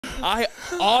I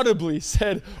audibly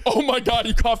said, "Oh my God,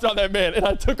 you coughed on that man," and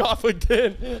I took off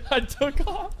again. I took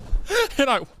off, and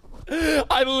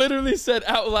I literally said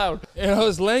out loud, and I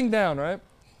was laying down, right?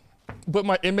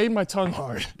 But it made my tongue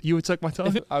hard. You would suck my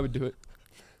tongue? I would do it.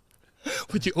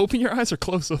 Would you open your eyes or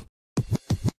close them?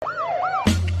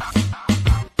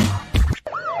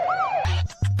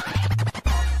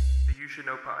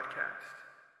 YouShouldKnow podcast.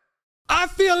 I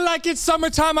feel like it's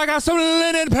summertime. I got some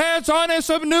linen pants on and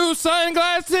some new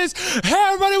sunglasses. Hey,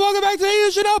 everybody, welcome back to the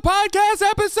YouShouldKnow podcast,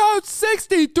 episode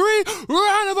 63.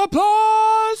 Round of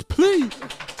applause, please.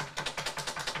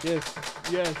 Yes,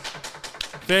 yes.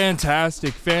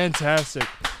 Fantastic, fantastic,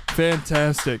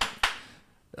 fantastic.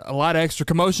 A lot of extra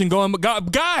commotion going,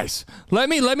 but guys, let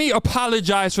me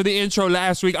apologize for the intro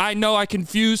last week. I know I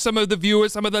confused some of the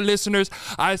viewers, some of the listeners.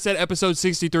 I said episode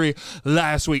 63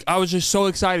 last week. I was just so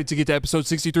excited to get to episode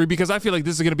 63 because I feel like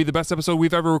this is going to be the best episode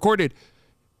we've ever recorded.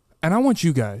 And I want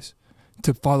you guys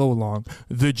to follow along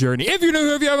the journey. If you're new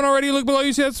here, if you haven't already, look below.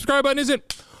 You see that subscribe button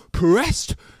isn't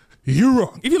pressed. You're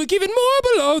wrong. If you look even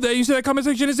more below there, you see that comment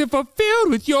section isn't fulfilled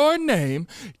with your name.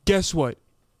 Guess what?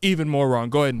 Even more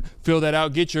wrong. Go ahead and fill that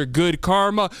out. Get your good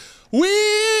karma.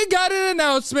 We got an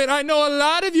announcement. I know a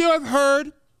lot of you have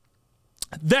heard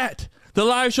that the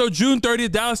live show June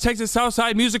 30th, Dallas, Texas,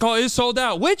 Southside Music Hall is sold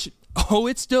out, which, oh,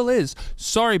 it still is.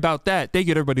 Sorry about that. Thank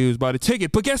you to everybody who's bought a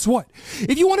ticket. But guess what?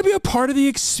 If you want to be a part of the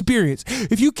experience,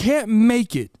 if you can't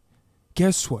make it,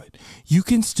 guess what? You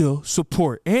can still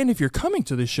support. And if you're coming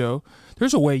to the show,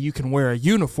 there's a way you can wear a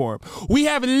uniform. We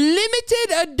have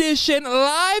limited edition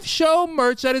live show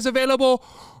merch that is available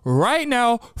right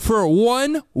now for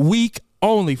 1 week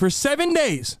only. For 7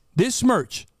 days, this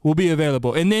merch will be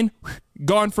available and then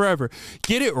gone forever.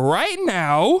 Get it right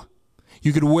now.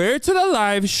 You could wear it to the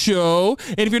live show.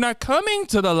 And if you're not coming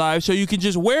to the live show, you can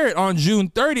just wear it on June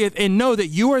 30th and know that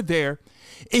you are there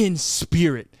in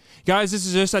spirit. Guys, this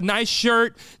is just a nice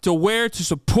shirt to wear to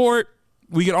support.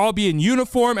 We can all be in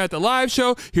uniform at the live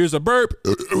show. Here's a burp.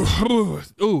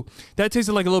 Ooh, that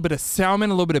tasted like a little bit of salmon,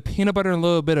 a little bit of peanut butter, and a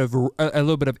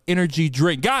little bit of energy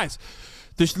drink. Guys,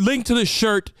 the link to the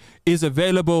shirt is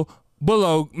available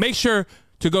below. Make sure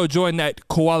to go join that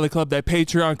Koala Club. That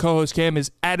Patreon co-host Cam has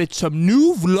added some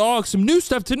new vlogs, some new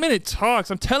stuff, 10-minute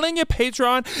talks. I'm telling you,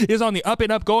 Patreon is on the up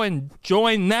and up. Go and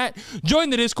join that. Join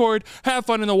the Discord. Have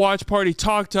fun in the watch party.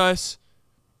 Talk to us.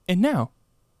 And now,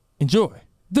 enjoy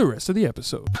the rest of the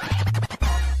episode. The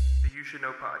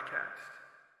YouShouldKnow podcast.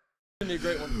 Give me a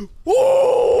great one.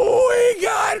 Ooh, we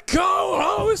got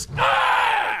co-host.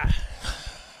 Ah!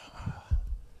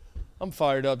 I'm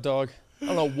fired up, dog. I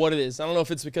don't know what it is. I don't know if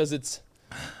it's because it's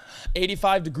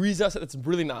 85 degrees outside. That's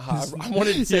really not high. I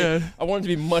wanted to say, yeah. I wanted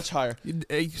it to be much higher.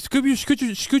 Hey, scoot your.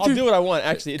 I'll do what I want,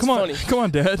 actually. It's funny. Come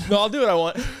on, Dad. No, I'll do what I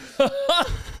want.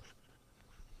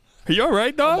 Are you all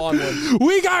right, dog? I'm on one.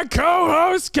 We got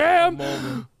co-host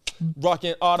Cam.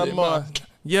 Rockin' Audemars.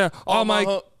 Yeah, all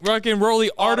my rockin'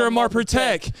 rolly Audemars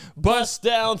Protect. Bust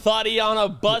down,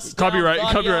 Thadiana, bust down.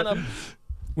 Copyright.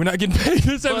 We're not getting paid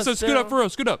this episode. Scoot up for real.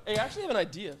 Scoot up. Hey, I actually have an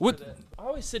idea. What? I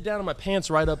always sit down and my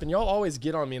pants right up, and y'all always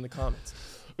get on me in the comments.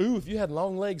 Ooh, if you had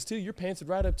long legs too, your pants would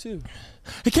ride up too.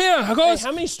 Hey, Cam,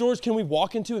 how many stores can we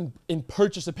walk into and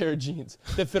purchase a pair of jeans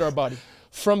that fit our body?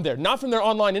 From there, not from their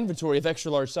online inventory of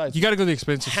extra large size. You got to go to the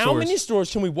expensive stores. How many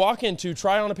stores can we walk into,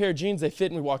 try on a pair of jeans, they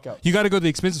fit, and we walk out? You got to go to the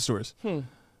expensive stores.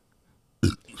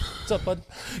 What's up, bud?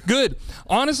 Good.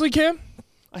 Honestly, Cam?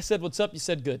 I said, what's up? You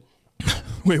said good.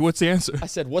 Wait, what's the answer? I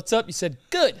said, what's up? You said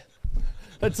good.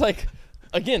 That's like,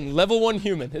 again, level 1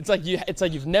 human. It's like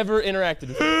you've never interacted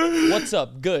with me. What's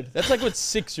up? Good. That's like what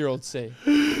 6-year-olds say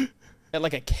at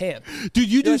like a camp. Dude,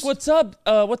 you just like,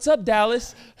 what's up,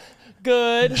 Dallas?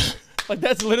 Good. Like,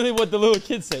 that's literally what the little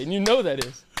kids say, and you know that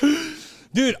is.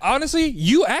 Dude, honestly,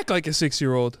 you act like a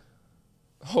 6-year-old.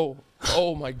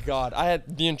 Oh my God. I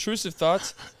had the intrusive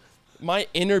thoughts. My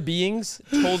inner beings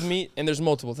told me, and there's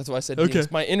multiple, that's why I said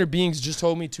beings. My inner beings just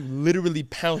told me to literally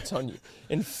pounce on you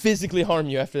and physically harm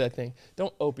you after that thing.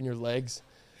 Don't open your legs.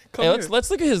 Hey, let's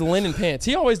look at his linen pants.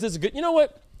 He always does a good, you know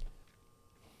what?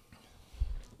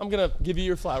 I'm going to give you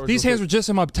your flowers. These hands were just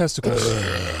in my testicles.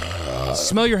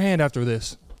 Smell your hand after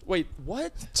this. Wait,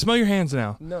 what? Smell your hands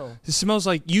now. No. It smells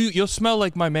like you'll smell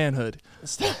like my manhood.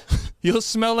 You'll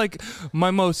smell like my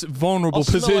most vulnerable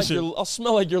position. I'll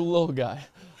smell like your little guy.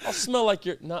 I'll smell like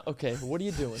you're not okay. What are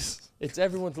you doing? It's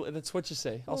everyone's. That's what you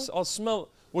say. I'll smell.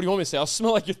 What do you want me to say? I'll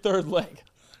smell like your third leg.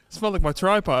 Smell like my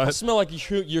tripod. I'll smell like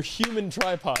your human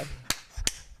tripod.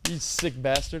 You sick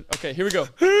bastard. Okay, here we go.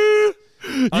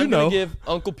 I'm gonna give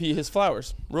Uncle P his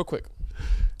flowers real quick,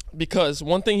 because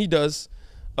one thing he does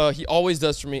He always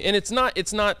does for me, and it's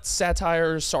not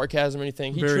satire or sarcasm or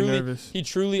anything. Very nervous. He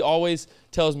truly always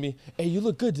tells me, "Hey, you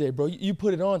look good today, bro. You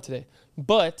put it on today."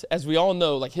 But as we all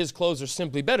know, like his clothes are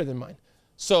simply better than mine.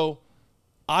 So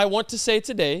I want to say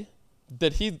today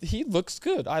that he looks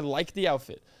good. I like the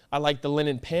outfit. I like the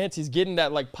linen pants. He's getting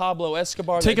that like Pablo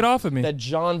Escobar. Take it off of me. That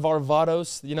John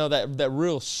Varvatos, you know, that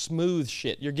real smooth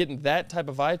shit. You're getting that type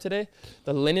of vibe today.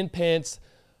 The linen pants.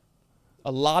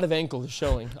 A lot of ankle is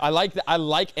showing. I like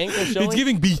ankle showing. It's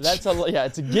giving beach.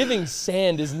 It's a giving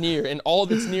sand is near, and all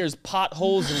that's near is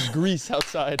potholes and grease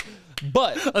outside.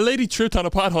 But a lady tripped on a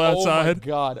pothole outside.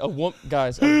 Oh my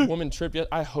God, a woman tripped.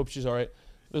 I hope she's all right.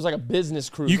 There's like a business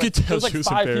crew. You could tell there was like she was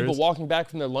 5 embarrassed. people walking back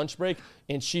from their lunch break,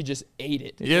 and she just ate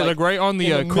it. Yeah, like right on the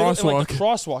crosswalk. Like the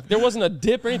crosswalk. There wasn't a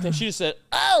dip or anything. She just said,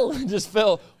 "Oh," and just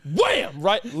fell. Wham!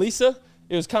 Right, Lisa.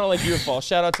 It was kind of like your fault.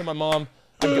 Shout out to my mom.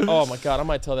 Oh my God, I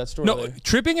might tell that story. No, later.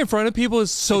 tripping in front of people is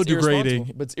so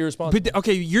degrading. But it's irresponsible. But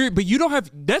okay, you don't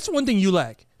have. That's one thing you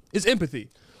lack is empathy.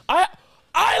 I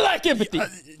lack empathy,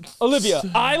 Olivia.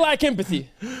 I lack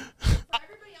empathy.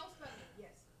 Everybody else but me, yes.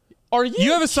 Are you?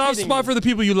 You have a soft spot for the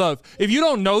people you love. If you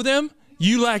don't know them,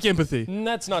 you lack empathy.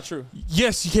 That's not true.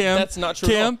 Yes, Cam. That's not true.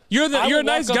 Cam, you're a nice I will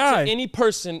walk guy. up to any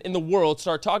person in the world,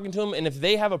 start talking to them, and if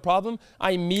they have a problem,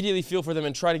 I immediately feel for them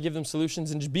and try to give them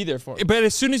solutions and just be there for them. But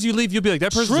as soon as you leave, you'll be like,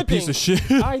 that person's a piece of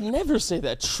shit. I never say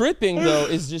that. Tripping, though,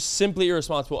 is just simply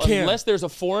irresponsible. Cam. Unless there's a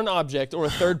foreign object or a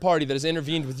third party that has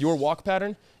intervened with your walk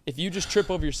pattern, if you just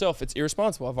trip over yourself, it's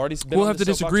irresponsible. I've already been We'll have to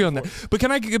disagree on that. But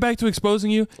can I get back to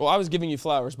exposing you? Well, I was giving you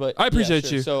flowers, but I appreciate yeah,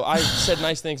 sure. you. So I said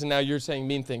nice things, and now you're saying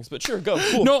mean things. But sure, go.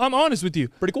 Cool. No, I'm honest with you.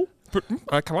 Pretty cool.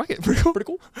 I can like it. Pretty cool. Pretty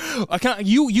cool.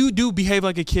 You do behave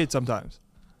like a kid sometimes.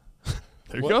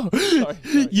 There you What? go. Sorry.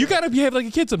 You gotta behave like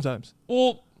a kid sometimes.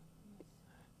 Well,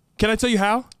 Can I tell you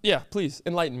how? yeah, please,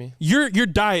 enlighten me. Your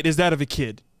diet is that of a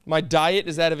kid. My diet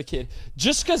is that of a kid.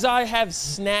 Just because I have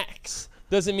snacks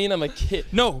doesn't mean I'm a kid.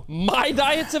 No. My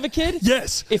diet's of a kid?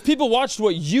 Yes. If people watched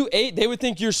what you ate, they would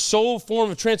think your sole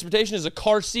form of transportation is a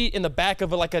car seat in the back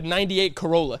of like a 98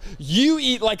 Corolla. You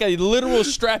eat like a literal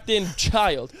strapped-in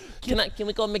child. Can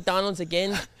we go to McDonald's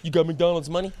again? You got McDonald's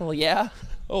money? Well, yeah.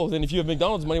 Oh, then if you have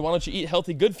McDonald's money, why don't you eat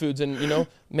healthy, good foods and,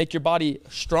 make your body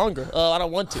stronger? I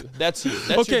don't want to. That's you.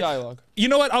 That's your dialogue. You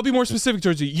know what? I'll be more specific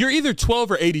towards you. You're either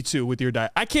 12 or 82 with your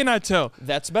diet. I cannot tell.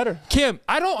 That's better. Cam,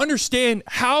 I don't understand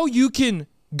how you can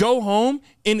go home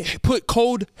and put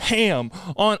cold ham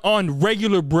on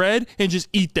regular bread and just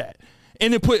eat that.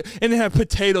 And then have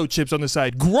potato chips on the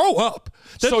side. Grow up.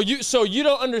 So you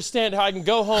don't understand how I can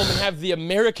go home and have the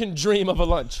American dream of a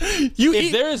lunch.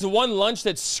 If there is one lunch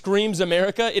that screams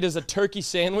America, it is a turkey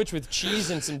sandwich with cheese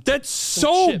and some. That's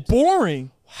some so chips. boring.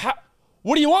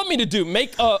 What do you want me to do?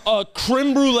 Make a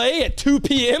creme brulee at 2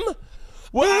 p.m.?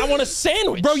 Well, I want a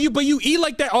sandwich, bro. But you eat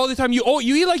like that all the time. You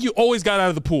eat like you always got out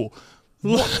of the pool.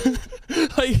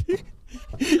 Like.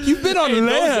 You've been on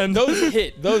land. Those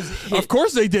hit. Of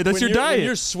course they did. That's your diet. When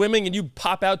you're swimming and you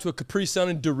pop out to a Capri Sun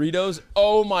and Doritos,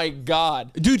 oh my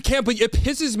God. Dude, but it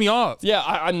pisses me off. Yeah,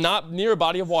 I'm not near a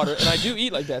body of water, and I do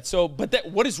eat like that. So,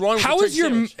 what is wrong with How the is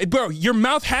turkey sandwich? Bro, your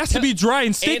mouth has to be dry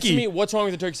and sticky. Answer me, what's wrong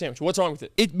with the turkey sandwich? What's wrong with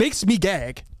it? It makes me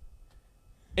gag.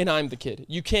 And I'm the kid.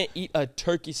 You can't eat a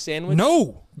turkey sandwich?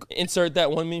 No. Insert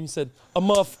that one meme said,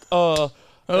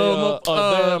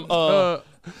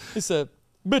 he said,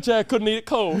 bitch, I couldn't eat it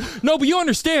cold. No, but you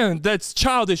understand that's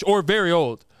childish or very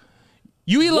old.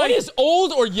 You eat what like is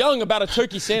old or young about a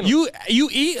turkey sandwich? You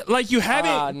eat like you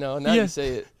haven't. No, now you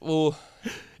say it. Well,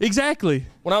 exactly.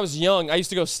 When I was young, I used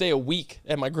to go stay a week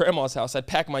at my grandma's house. I'd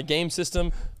pack my game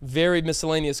system, very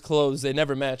miscellaneous clothes. They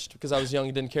never matched because I was young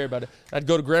and didn't care about it. I'd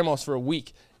go to grandma's for a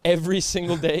week. Every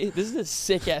single day. This is a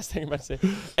sick-ass thing I'm about to say.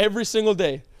 Every single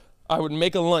day, I would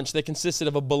make a lunch that consisted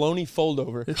of a bologna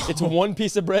fold-over. It's one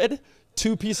piece of bread,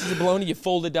 2 pieces of bologna, you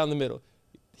fold it down the middle.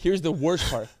 Here's the worst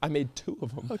part. I made 2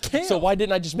 of them. Okay. So why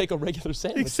didn't I just make a regular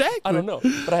sandwich? Exactly. I don't know.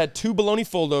 But I had 2 bologna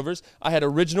foldovers. I had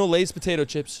original Lay's potato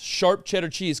chips, sharp cheddar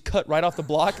cheese cut right off the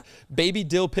block, baby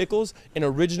dill pickles, and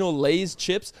original Lay's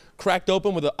chips cracked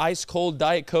open with an ice cold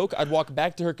Diet Coke. I'd walk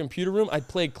back to her computer room. I'd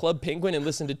play Club Penguin and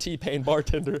listen to T-Pain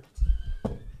Bartender.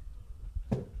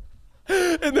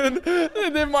 And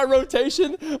then my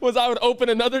rotation was I would open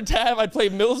another tab, I'd play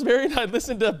Millsbury, and I'd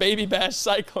listen to Baby Bash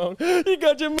Cyclone. You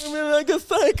got your moving like a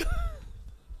cyclone.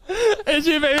 And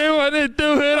she made me want to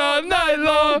do it all night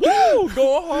long. Woo!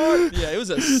 Going hard. Yeah, it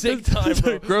was a sick time,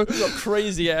 bro. It was a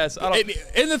crazy ass.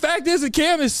 And the fact is that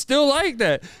Cam is still like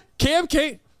that. Cam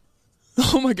came.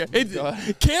 Oh my God.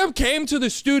 Cam came to the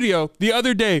studio the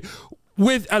other day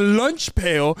with a lunch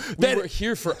pail We were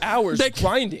here for hours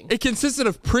grinding. It consisted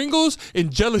of Pringles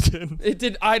and gelatin.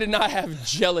 I did not have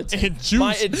gelatin. And juice.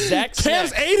 My exact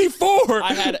Cam's snack. 84.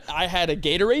 I had a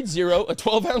Gatorade Zero, a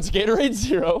 12-ounce Gatorade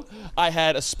Zero. I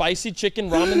had a spicy chicken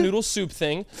ramen noodle soup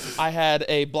thing. I had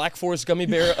a Black Forest gummy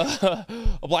bear,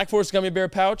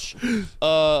 pouch,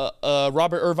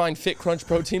 Robert Irvine Fit Crunch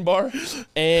protein bar,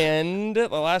 and the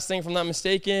last thing, if I'm not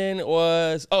mistaken,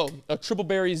 was a Triple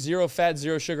Berry zero fat,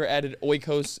 zero sugar added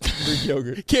Oikos Greek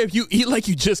yogurt. Cam, you eat like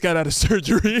you just got out of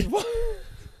surgery.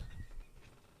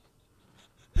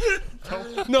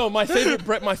 No, my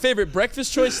favorite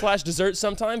breakfast choice / dessert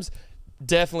sometimes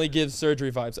definitely gives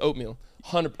surgery vibes. Oatmeal.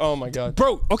 Oh my god.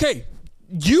 Bro, okay.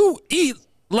 You eat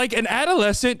like an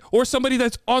adolescent or somebody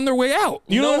that's on their way out.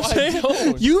 You know what I'm saying? I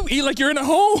don't. You eat like you're in a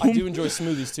home. I do enjoy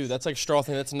smoothies too. That's like straw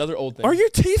thing. That's another old thing. Are your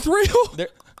teeth real?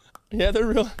 They're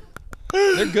real.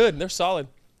 They're good. They're solid.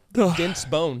 Dense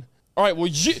bone. All right, well,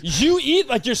 you eat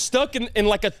like you're stuck in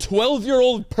like a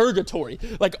 12-year-old purgatory.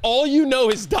 Like all you know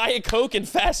is Diet Coke and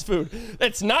fast food.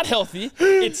 That's not healthy.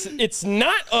 It's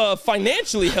not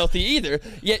financially healthy either,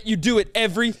 yet you do it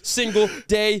every single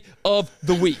day of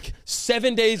the week.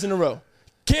 7 days in a row.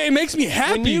 Okay, it makes me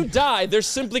happy. When you die, they're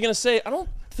simply going to say, I don't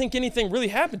think anything really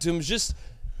happened to him. It's just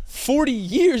 40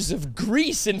 years of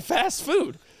grease and fast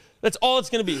food. That's all it's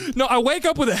gonna be. No, I wake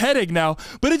up with a headache now,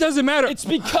 but it doesn't matter. It's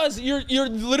because you're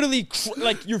literally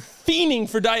like you're fiending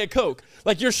for Diet Coke.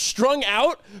 Like you're strung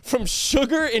out from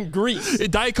sugar and grease.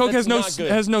 Diet Coke has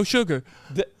no sugar.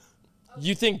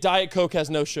 You think Diet Coke has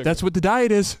no sugar? That's what the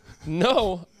diet is.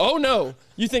 No. Oh no.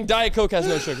 You think Diet Coke has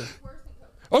no sugar?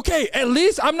 Okay, at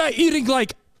least I'm not eating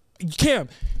like Cam.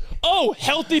 Oh,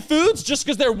 healthy foods just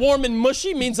because they're warm and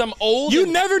mushy means I'm old. You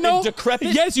never know. And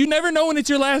decrepit. Yes, you never know when it's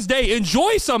your last day.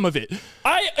 Enjoy some of it.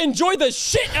 I enjoy the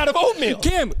shit out of oatmeal.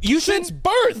 Cam, you shouldn't Since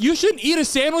birth. You shouldn't eat a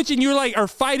sandwich and you're like are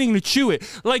fighting to chew it.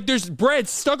 Like there's bread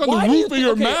stuck on the roof of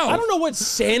your mouth. I don't know what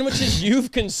sandwiches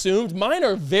you've consumed. Mine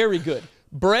are very good.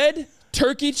 Bread,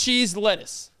 turkey, cheese,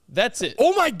 lettuce. That's it.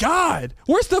 Oh my God.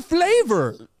 Where's the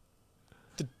flavor?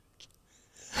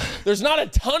 There's not a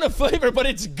ton of flavor, but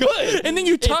it's good. And then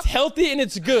it's healthy and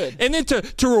it's good. And then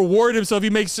to reward himself, he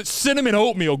makes cinnamon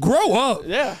oatmeal. Grow up.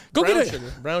 Yeah. Go brown get it.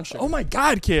 sugar. Brown sugar. Oh my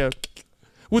God, Cam.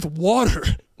 With water.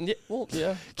 Yeah, well,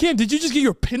 yeah. Cam, did you just get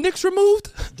your appendix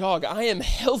removed? Dog, I am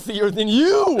healthier than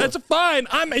you. That's fine.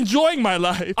 I'm enjoying my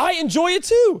life. I enjoy it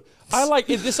too. I like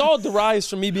it. This all derives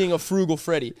from me being a frugal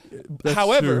Freddy.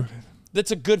 However,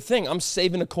 that's a good thing. I'm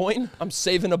saving a coin. I'm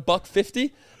saving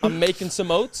 $1.50. I'm making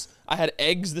some oats. I had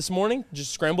eggs this morning,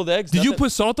 just scrambled eggs. Did you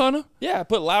put salt on them? Yeah, I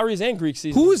put Lowry's and Greek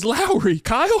seasoning. Who is Lowry?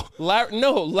 Kyle?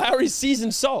 No, Lowry's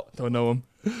seasoned salt. Don't know him.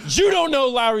 You don't know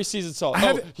Lowry's seasoned salt.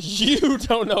 You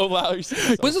don't know Lowry's seasoned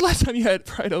salt. When's the last time you had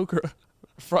fried okra?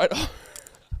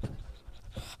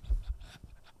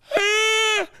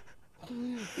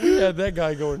 We had that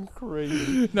guy going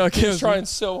crazy. No, He was trying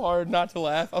so hard not to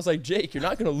laugh. I was like, Jake, you're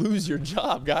not going to lose your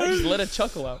job, guys. Just let it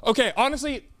chuckle out. Okay,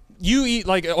 honestly, you eat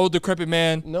like an old decrepit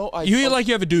man. No, you eat like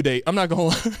you have a due date. I'm not gonna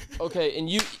lie. Okay, and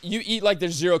you eat like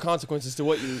there's zero consequences to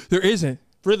what you eat. There isn't.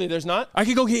 Really, there's not? I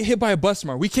could go get hit by a bus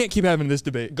tomorrow. We can't keep having this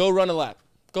debate. Go run a lap.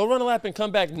 Go run a lap and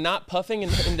come back not puffing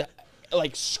and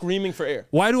like screaming for air.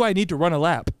 Why do I need to run a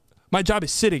lap? My job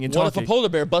is sitting and What talking. if a polar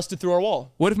bear busted through our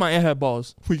wall? What if my aunt had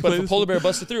balls? But if a polar bear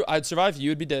busted through, I'd survive. You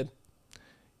would be dead.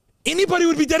 Anybody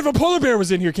would be dead if a polar bear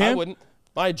was in here, Cam. I wouldn't.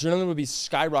 My adrenaline would be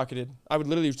skyrocketed. I would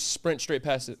literally sprint straight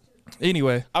past it.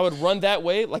 Anyway. I would run that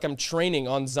way like I'm training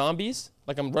on zombies.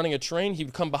 Like I'm running a train. He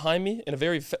would come behind me in a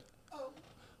very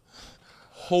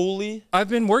holy I've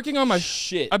been working on my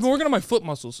shit. I've been working on my foot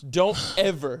muscles. Don't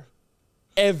ever.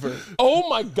 Oh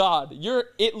my God.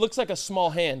 It looks like a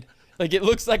small hand. Like it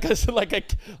looks like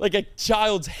a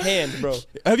child's hand, bro.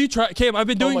 Have you tried, Cam? I've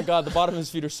been doing. Oh my God, the bottom of his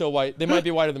feet are so white. They might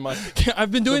be whiter than mine.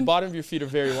 I've been doing. The bottom of your feet are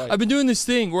very white. I've been doing this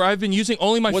thing where I've been using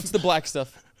only my. What's the black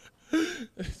stuff?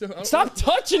 Stop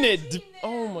touching it.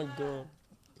 Oh my God.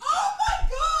 Oh my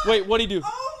God! Wait, what'd he do?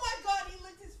 Oh my God, he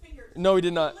licked his fingers. No, he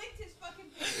did not. He licked his fucking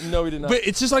fingers. No, he did not. But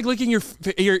it's just like licking your.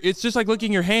 It's just like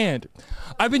licking your hand.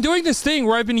 I've been doing this thing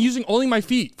where I've been using only my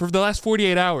feet for the last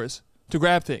 48 hours to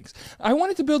grab things. I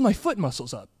wanted to build my foot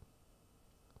muscles up.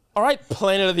 All right,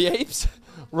 Planet of the Apes.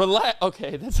 Relax.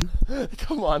 Okay,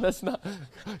 come on, that's not.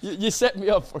 You set me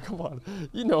up for. Come on,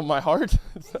 you know my heart.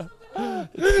 It's not.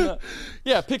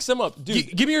 Yeah, pick some up,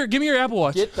 dude. Give me your Apple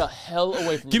Watch. Get the hell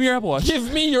away from me. Give me your Apple Watch.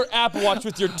 Give me your Apple Watch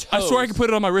with your toes. I swear I can put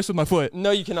it on my wrist with my foot.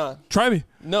 No, you cannot. Try me.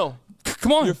 No.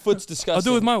 Come on. Your foot's disgusting. I'll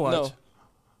do it with my watch. No.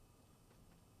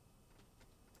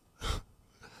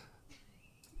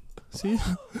 See?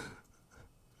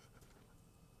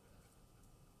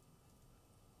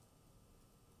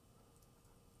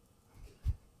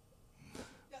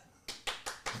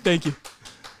 Thank you.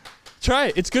 Try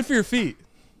it. It's good for your feet.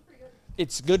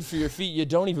 It's good for your feet. You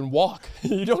don't even walk.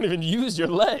 You don't even use your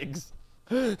legs.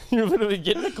 You literally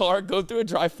get in the car, go through a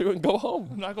drive-through, and go home.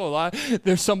 I'm not gonna lie.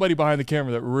 There's somebody behind the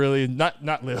camera that really not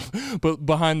Liv, but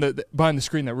behind the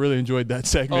screen that really enjoyed that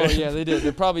segment. Oh yeah, they did.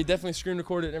 They probably definitely screen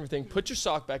recorded and everything. Put your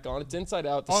sock back on. It's inside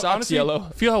out. The sock's Honestly, yellow.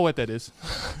 Feel how wet that is.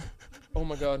 Oh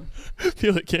my god.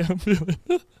 Feel it, Cam. Feel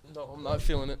it. No, I'm not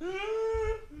feeling it.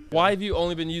 Why have you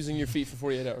only been using your feet for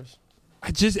 48 hours?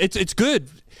 It's good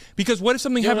because what if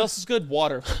something You know what happened? else is good?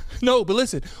 Water. No, but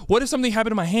listen. What if something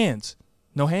happened to my hands?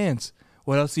 No hands.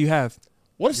 What else do you have?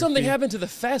 What if something feet. happened to the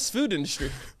fast food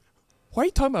industry? Why are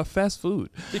you talking about fast food?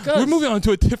 Because we're moving on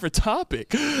to a different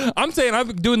topic. I'm saying I've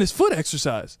been doing this foot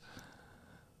exercise.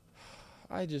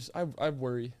 I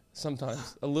worry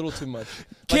sometimes a little too much.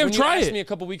 Cam, when try you asked it. me a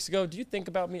couple weeks ago, do you think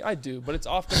about me? I do, but it's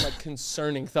often like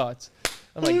concerning thoughts.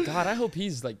 I'm like, God, I hope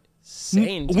he's like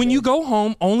sane. When today." you go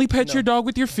home, only pet No. your dog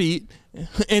with your feet,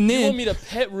 and You then want me to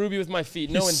pet Ruby with my feet,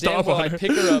 knowing damn Stop well on I her.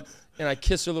 pick her up and I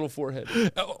kiss her little forehead.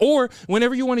 or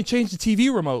whenever you want to change the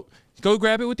TV remote, go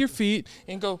grab it with your feet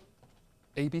and go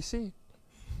ABC.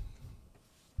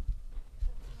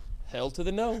 Hell to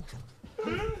the no.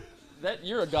 That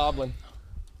you're a goblin.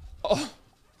 Oh.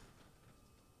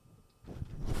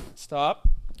 Stop.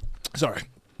 Sorry.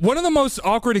 One of the most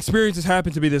awkward experiences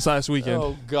happened to me this last weekend.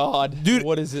 Oh God, Dude,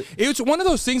 what is it? It's one of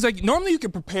those things like normally you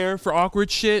can prepare for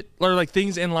awkward shit or like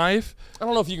things in life. I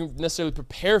don't know if you can necessarily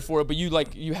prepare for it, but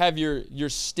you have your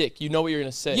stick. You know what you're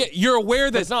gonna say. Yeah, you're aware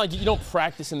But that. it's not like you don't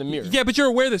practice in the mirror. Yeah, but you're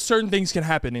aware that certain things can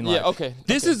happen in life. Yeah, okay,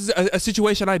 This okay. is a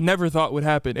situation I never thought would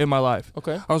happen in my life.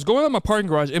 Okay. I was going out my parking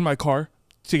garage in my car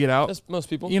to get out. That's most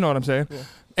people. You know what I'm saying? Yeah.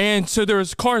 And so there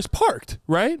was cars parked,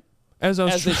 right? As I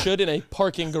was As they should in a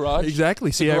parking garage.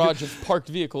 exactly. See, A garage of parked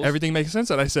vehicles. everything makes sense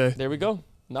that I say. There we go.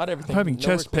 Not everything. I'm having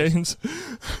Nowhere chest close. pains.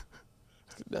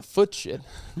 That foot shit.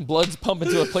 Blood's pumping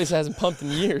to a place that hasn't pumped in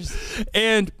years.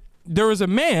 And there was a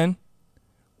man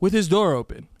with his door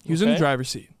open. He was in the Okay. driver's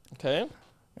seat. Okay.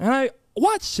 And I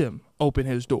watched him open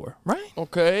his door, right?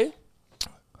 Okay.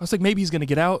 I was like, maybe he's going to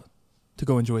get out to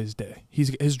go enjoy his day.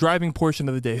 His driving portion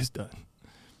of the day is done.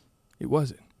 It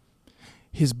wasn't.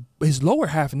 His lower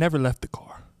half never left the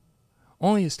car.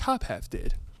 Only his top half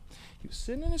did. He was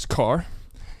sitting in his car.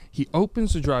 He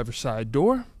opens the driver's side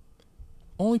door.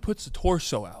 Only puts the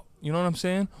torso out. You know what I'm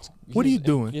saying? What are you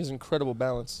doing? He has incredible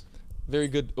balance. Very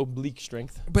good oblique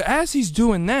strength. But as he's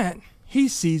doing that, he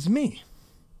sees me.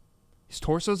 His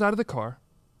torso's out of the car.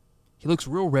 He looks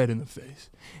real red in the face.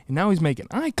 And now he's making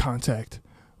eye contact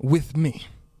with me.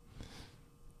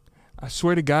 I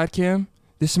swear to God, Cam,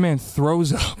 this man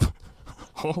throws up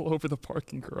all over the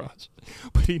parking garage.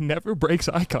 But he never breaks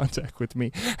eye contact with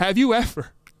me. Have you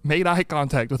ever made eye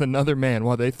contact with another man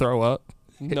while they throw up?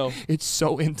 No. It's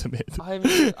so intimate. I haven't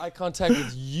made eye contact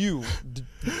with you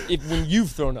when you've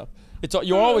thrown up.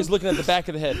 You're always looking at the back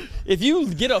of the head. If you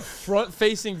get a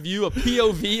front-facing view, a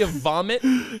POV of vomit,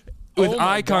 With oh my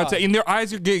eye God. contact. And their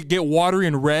eyes get watery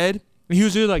and red. And he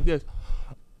was just like this.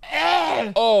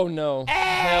 Oh no.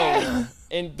 Hell no.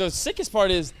 And the sickest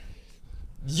part is,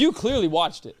 you clearly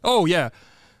watched it. Oh, yeah.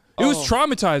 It was Oh.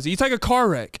 traumatizing. It's like a car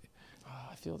wreck.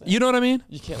 I feel that. You know what I mean?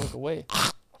 You can't look away.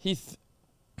 We're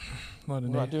What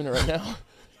an not idiot. doing it right now.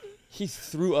 He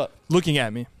threw up. Looking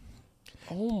at me.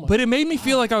 Oh my. But it made me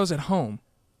feel like I was at home.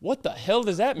 What the hell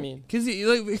does that mean? Because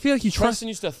I feel like he trusts. Preston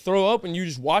used to throw up and you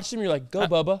just watched him. You're like, go,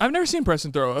 Bubba. I've never seen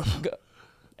Preston throw up.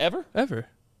 Ever? Ever.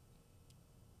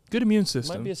 Good immune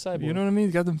system. be a cyborg. You know what I mean?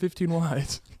 He's got them 15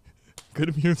 wides. Good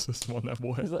immune system on that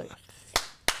boy. He's like,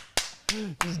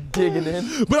 just digging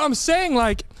in. But I'm saying,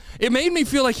 like, it made me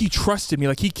feel like he trusted me,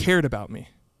 like he cared about me.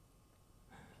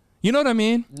 You know what I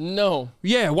mean? No.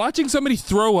 Yeah, watching somebody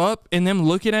throw up and them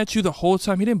looking at you the whole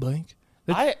time, he didn't blink.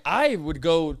 I would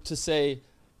go to say,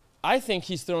 I think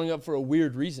he's throwing up for a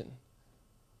weird reason.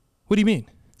 What do you mean?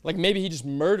 Like maybe he just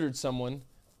murdered someone.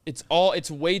 It's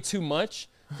way too much.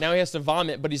 Now he has to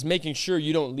vomit, but he's making sure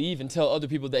you don't leave and tell other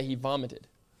people that he vomited.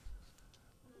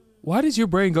 Why does your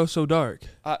brain go so dark?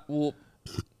 I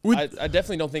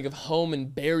definitely don't think of home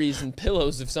and berries and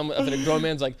pillows if a grown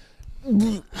man's like,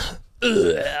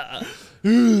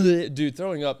 dude,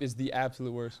 throwing up is the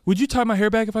absolute worst. Would you tie my hair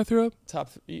back if I threw up?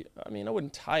 I mean, I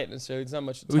wouldn't tie it necessarily. It's not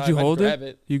much to tie. Would you I'd hold grab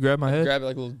it? You grab my I'd head? grab it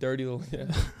like a little dirty little, yeah.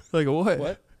 Like a what?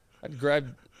 What? I'd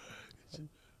grab,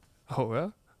 Oh,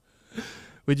 well.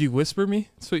 Would you whisper me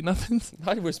sweet nothings?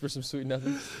 I'd whisper some sweet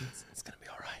nothing. It's going to be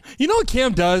all right. You know what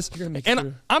Cam does? You're gonna make it And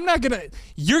through. I'm not gonna.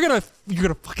 You're gonna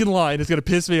fucking lie, and it's gonna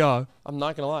piss me off. I'm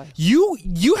not going to lie.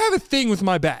 You have a thing with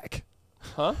my back.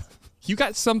 Huh? You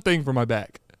got something for my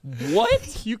back.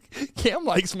 What? Cam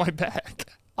likes my back.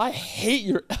 I hate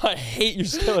your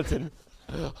skeleton.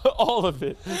 All of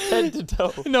it, head to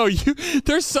toe. No,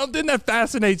 there's something that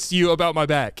fascinates you about my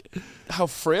back. How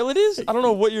frail it is? I don't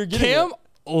know what you're getting Cam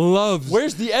at. loves.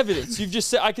 Where's the evidence? You've just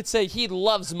said I could say he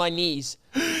loves my knees.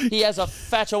 He has a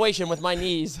infatuation with my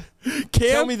knees. Cam,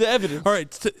 Tell me the evidence. All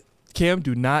right, Cam,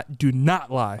 do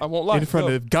not lie. I won't lie. In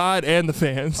front of God and the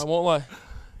fans. I won't lie.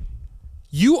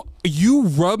 You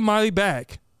rub my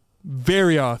back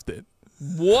very often.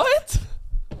 What?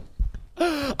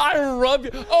 I rub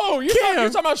you. Oh, you're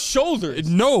talking about shoulders.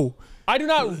 No. I do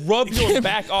not rub your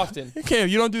back often. Cam,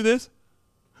 you don't do this?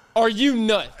 Are you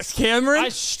nuts? Cameron? I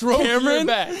stroke your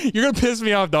back. You're going to piss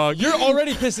me off, dog. You're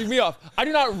already pissing me off. I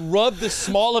do not rub the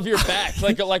small of your back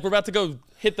like we're about to go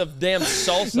hit the damn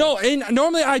salsa. No, and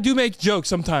normally I do make jokes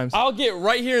sometimes. I'll get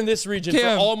right here in this region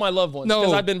Cam, for all my loved ones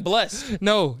because I've been blessed.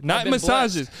 No, not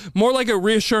massages. More like a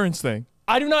reassurance thing.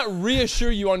 I do not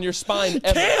reassure you on your spine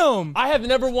ever. Cam! I have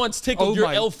never once tickled your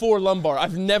L4 lumbar.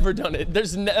 I've never done it.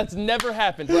 That's never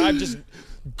happened. Where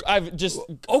I've just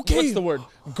okay. What's the word?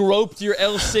 Groped your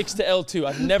L6 to L2.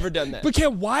 I've never done that. But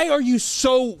Cam, why are you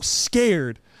so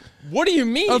scared What do you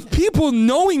mean? of people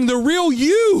knowing the real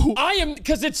you? I am,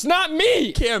 because it's not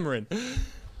me. Cameron.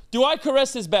 Do I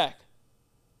caress his back?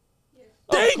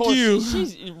 Thank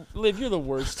you. Liv, you're the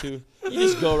worst too. You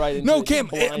just go right into No, it. Cam,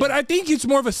 but I think it's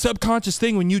more of a subconscious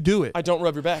thing when you do it. I don't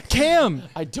rub your back. Cam,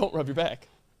 I don't rub your back.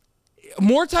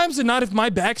 more times than not, if my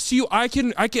back's to you,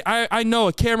 I know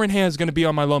a Cameron hand is going to be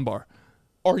on my lumbar.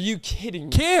 Are you kidding me?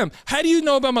 Cam, how do you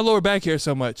know about my lower back hair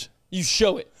so much? You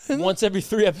show it once every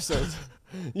 3 episodes.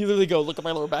 You literally go, look at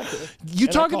my lower back hair. You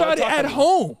talk about it at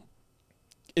home.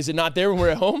 Is it not there when we're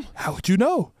at home? How would you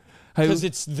know? Because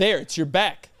it's there. It's your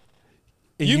back.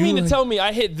 And You mean to tell me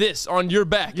I hit this on your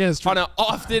back? Yes. On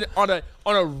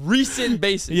a recent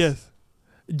basis. Yes.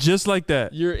 Just like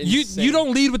that. You're insane. You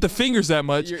don't lead with the fingers that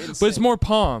much, You're but it's insane. more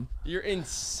palm. You're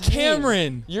insane.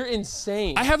 Cameron. You're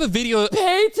insane. I have a video.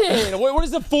 Peyton. What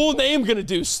is the full name gonna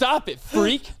do? Stop it,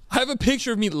 freak. I have a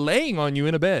picture of me laying on you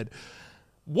in a bed.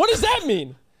 What does that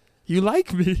mean? You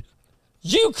like me.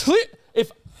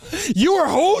 If You are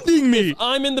holding me.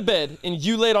 I'm in the bed and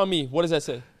you laid on me, what does that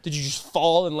say? Did you just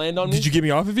fall and land on me? Did you get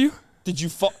me off of you? Did you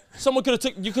fall? Someone could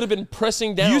have you could have been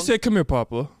pressing down. You said, come here,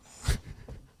 Papa.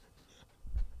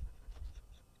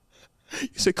 You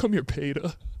said, come here,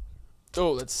 Peta.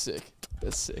 Oh, that's sick.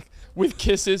 That's sick. With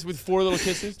kisses, with 4 little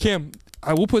kisses. Cam,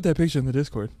 I will put that picture in the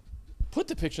Discord. Put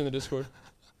the picture in the Discord.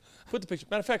 Put the picture.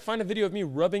 Matter of fact, find a video of me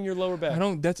rubbing your lower back. I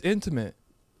don't. That's intimate.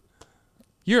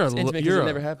 You're It's intimate because it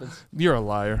never happens. You're a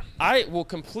liar. I will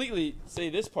completely say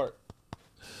this part.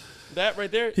 That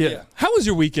right there. Yeah. How was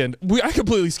your weekend? I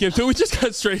completely skipped it. We just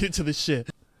got straight into the shit.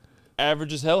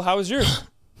 Average as hell. How was yours?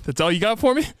 That's all you got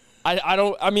for me?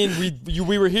 I mean,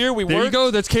 we were here. We There worked. you go.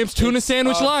 That's Cam's tuna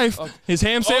sandwich life. His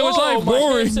ham sandwich life. my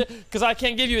Boring. Because I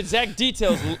can't give you exact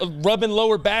details. Rubbing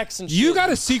lower backs and shit. You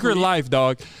got a secret life,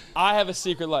 dog. I have a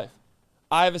secret life.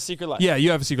 I have a secret life. Yeah,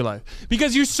 you have a secret life.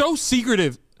 Because you're so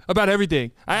secretive about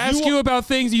everything. I ask you about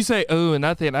things, you say, oh,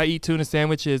 nothing. I eat tuna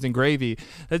sandwiches and gravy.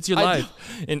 That's your life.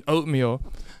 And oatmeal.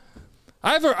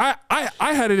 I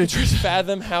had an interest.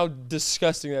 Fathom how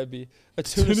disgusting that'd be. A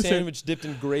tuna sandwich dipped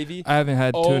in gravy. I haven't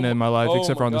had tuna in my life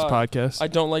except for on this podcast. I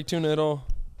don't like tuna at all.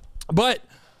 But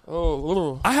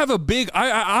I have a big.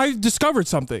 I discovered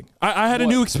something. I had a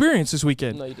new experience this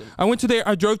weekend. No, you didn't.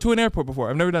 I drove to an airport before.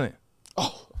 I've never done it.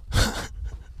 Oh.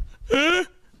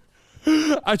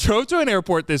 I drove to an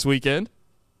airport this weekend.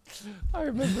 I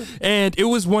remember. And it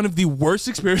was one of the worst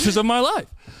experiences of my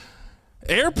life.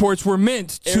 Airports were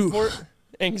meant to. Airport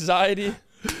anxiety.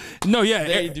 No, yeah.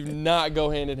 They do not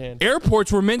go hand in hand.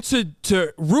 Airports were meant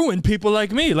to ruin people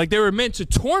like me. Like they were meant to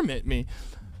torment me.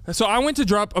 So I went to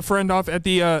drop a friend off at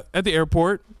the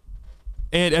airport,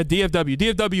 and at DFW.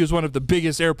 DFW is one of the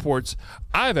biggest airports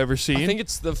I've ever seen. I think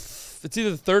it's either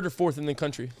the 3rd or 4th in the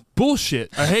country.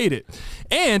 Bullshit. I hate it.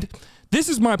 And this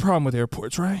is my problem with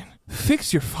airports, right?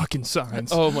 Fix your fucking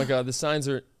signs. Oh my god, the signs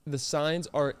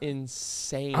are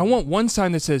insane. I want one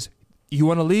sign that says, "You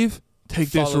want to leave?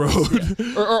 Take this road."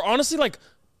 Yeah. or honestly, like,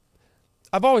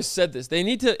 I've always said this. They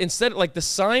need to, instead, like, the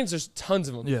signs, there's tons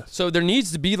of them. Yeah. So there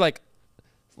needs to be, like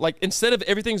instead of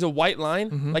everything's a white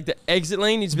line, like the exit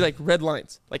lane needs to be like red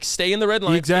lines. Like, stay in the red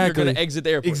line. Exactly. And you're going to exit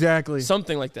the airport. Exactly.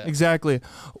 Something like that. Exactly.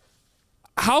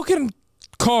 How can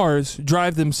cars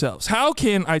drive themselves? How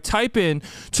can I type in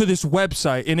to this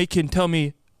website and it can tell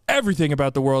me everything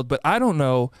about the world, but I don't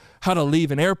know how to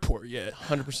leave an airport yet?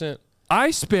 100%.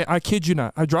 I kid you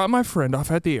not, I dropped my friend off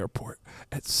at the airport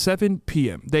at 7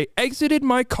 p.m. They exited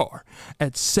my car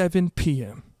at 7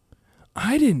 p.m.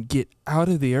 I didn't get out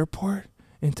of the airport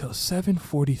until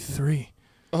 7:43.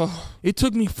 It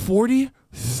took me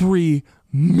 43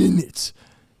 minutes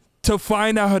to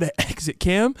find out how to exit,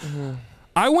 Cam.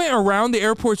 I went around the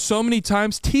airport so many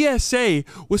times. TSA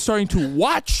was starting to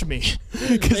watch me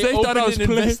because they thought I was an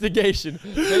playing. investigation.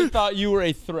 They thought you were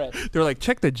a threat. They're like,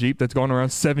 check the Jeep that's going around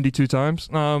 72 times.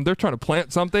 They're trying to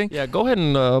plant something. Yeah, go ahead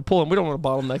and pull him. We don't want to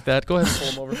bottleneck that. Go ahead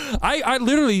and pull him over. I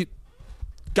literally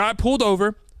got pulled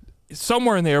over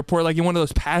somewhere in the airport, like in one of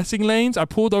those passing lanes. I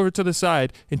pulled over to the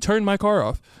side and turned my car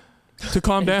off to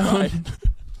calm down.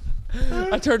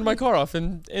 I turned my car off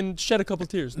and shed a couple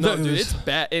tears. No, dude, it's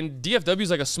bad. And DFW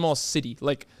is like a small city.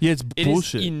 Like, Yeah, it's it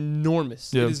bullshit. is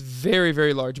enormous. Yeah. It is very,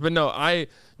 very large. But no,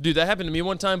 dude, that happened to me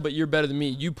one time, but you're better than me.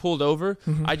 You pulled over.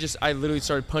 I literally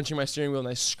started punching my steering wheel and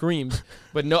I screamed.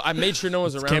 But no, I made sure no one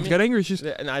was around Cam's me. got anger issues.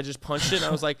 And I just punched it and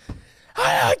I was like,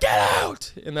 get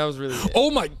out! And that was really it.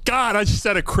 Oh my God, I just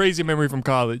had a crazy memory from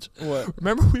college. What?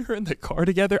 Remember we were in the car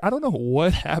together? I don't know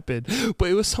what happened, but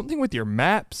it was something with your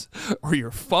maps or your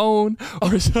phone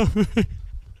or something.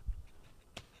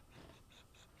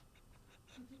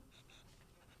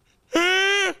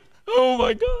 Oh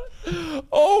my God.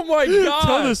 Oh my God.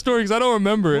 Tell the story because I don't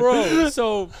remember it. Bro,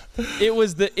 so it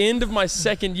was the end of my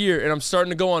second year and I'm starting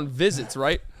to go on visits,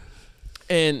 right?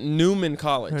 And Newman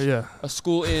College, Yeah. a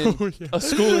school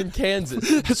in Kansas.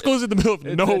 This goes in the middle of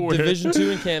It's a nowhere. Division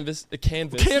II in Canvas.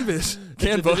 Canvas. Canvas. It's a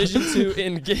Canva. Division II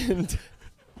in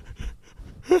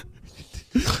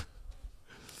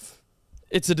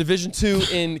It's a Division II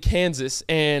in Kansas,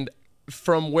 and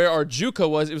from where our JUCO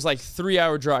was, it was like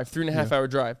 3-hour drive, 3.5-hour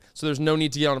drive. So there's no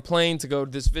need to get on a plane to go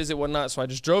to this visit, whatnot. So I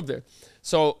just drove there.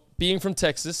 So being from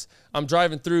Texas, I'm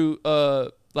driving through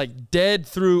like dead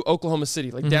through Oklahoma City,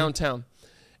 like downtown.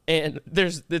 And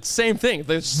it's the same thing.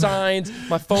 There's signs.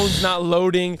 My phone's not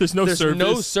loading. There's no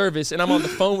service, and I'm on the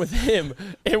phone with him.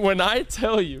 And when I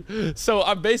tell you, so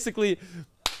I'm basically,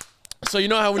 so you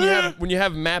know how when you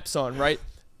have maps on, right,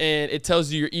 and it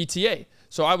tells you your ETA.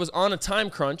 So I was on a time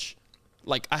crunch,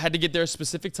 like I had to get there a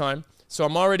specific time. So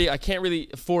I can't really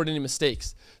afford any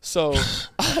mistakes. So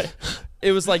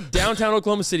it was like downtown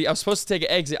Oklahoma City. I was supposed to take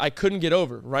an exit. I couldn't get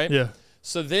over, right? Yeah.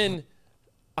 So then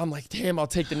I'm like, damn, I'll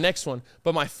take the next one.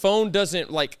 But my phone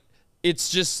doesn't, like, it's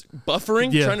just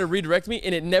buffering, Yeah. trying to redirect me,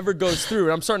 and it never goes through.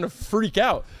 And I'm starting to freak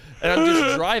out. And I'm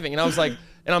just driving. And I was like,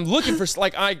 and I'm looking for,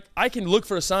 like, I can look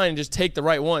for a sign and just take the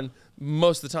right one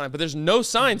most of the time. But there's no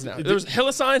signs now. There's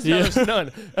hella signs, now there's none.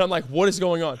 And I'm like, what is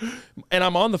going on? And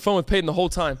I'm on the phone with Peyton the whole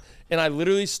time. And I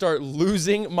literally start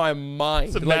losing my mind.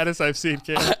 It's the Like, maddest I've seen,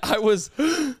 Cam. I was,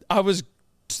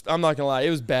 I'm not gonna lie, it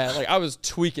was bad. Like, I was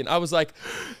tweaking. I was like,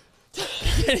 I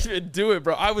can't even do it,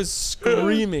 bro. I was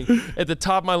screaming at the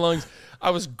top of my lungs.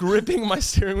 I was gripping my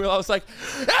steering wheel. I was like,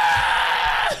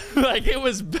 ah! Like, it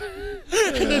was bad.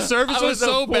 And the service I was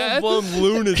so a bad. full-blown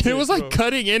lunatic. It was like bro.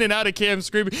 cutting in and out of Cam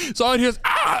screaming. So all I hear is,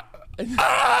 ah!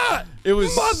 Ah! It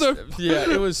was Mother. Yeah,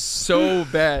 it was so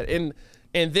bad.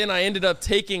 And then I ended up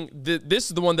taking this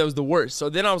is the one that was the worst. So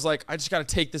then I was like, I just got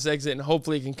to take this exit and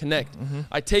hopefully it can connect.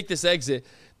 I take this exit.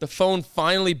 The phone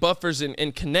finally buffers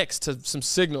and connects to some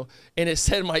signal. And it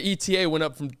said my ETA went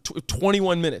up from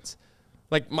 21 minutes.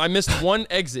 Like, I missed one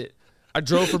exit. I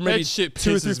drove for maybe That shit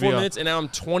 2 or 3, pisses 4 me off. minutes, and now I'm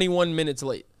 21 minutes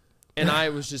late. And I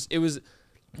was just, it's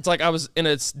like I was in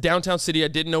a downtown city. I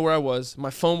didn't know where I was. My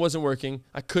phone wasn't working.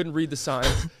 I couldn't read the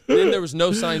signs. Then there was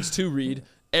no signs to read.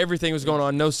 Everything was going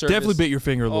on, no service. Definitely bit your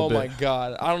finger a little bit. Oh my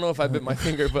God. I don't know if I bit my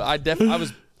finger, but I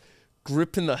was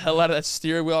gripping the hell out of that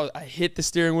steering wheel. I hit the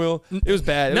steering wheel. It was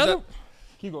bad.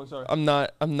 Keep going, sorry. I'm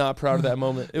not proud of that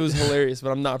moment. It was hilarious, but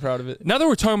I'm not proud of it. Now that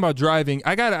we're talking about driving,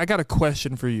 I got a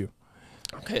question for you.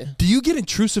 Okay. Do you get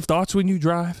intrusive thoughts when you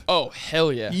drive? Oh,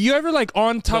 hell yeah. You ever like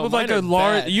on top No, of like mine a are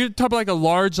large, bad. you're top of like a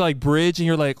large like bridge, and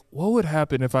you're like, what would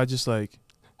happen if I just like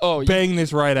Oh, bang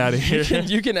this right out of here?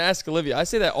 you can ask Olivia. I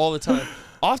say that all the time.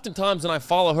 Oftentimes when I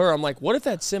follow her, I'm like, what if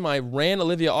that semi ran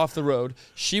Olivia off the road?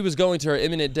 She was going to her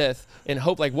imminent death and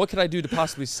hope, like, what could I do to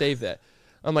possibly save that?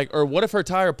 I'm like, or what if her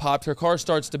tire popped, her car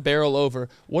starts to barrel over?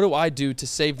 What do I do to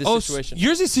save this situation?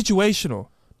 Yours is situational.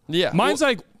 Yeah. Mine's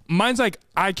like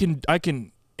I can oh,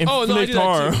 no, I inflict do that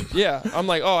harm. too. Yeah. I'm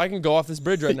like, oh, I can go off this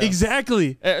bridge right now.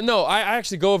 Exactly. No, I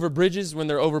actually go over bridges when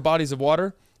they're over bodies of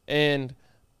water, and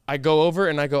I go over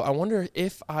and I go, I wonder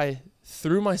if I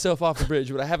threw myself off the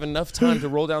bridge, would I have enough time to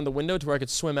roll down the window to where I could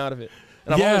swim out of it?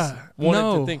 And I've always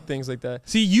wanted to think things like that.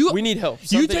 See, We need help.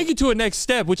 You take it to a next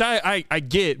step, which I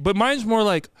get, but mine's more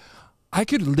like I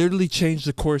could literally change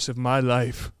the course of my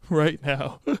life right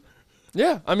now.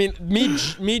 Yeah, I mean,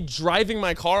 me driving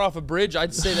my car off a bridge,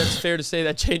 I'd say that's fair to say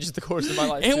that changes the course of my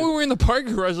life. And too. we were in the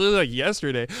parking garage literally like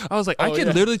yesterday. I was like, I could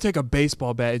literally take a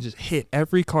baseball bat and just hit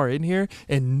every car in here,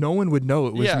 and no one would know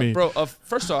it was me. Bro.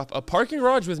 First off, a parking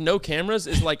garage with no cameras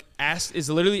is like is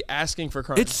literally asking for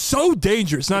crime. It's so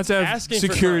dangerous not to have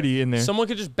security in there. Someone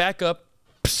could just back up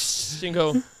and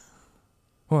go.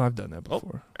 Well, I've done that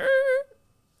before.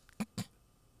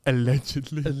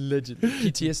 Allegedly.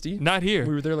 PTSD? Not here.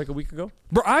 We were there like a week ago.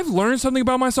 Bro, I've learned something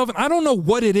about myself, and I don't know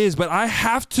what it is, but I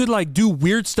have to like do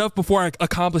weird stuff before I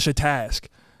accomplish a task.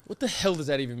 What the hell does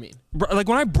that even mean? Bro, like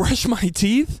when I brush my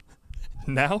teeth,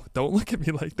 now, don't look at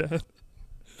me like that.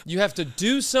 You have to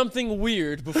do something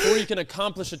weird before you can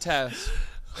accomplish a task.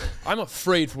 I'm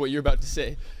afraid for what you're about to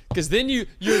say. Because then your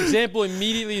example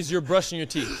immediately is you're brushing your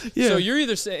teeth. Yeah. So you're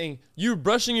either saying you're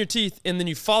brushing your teeth and then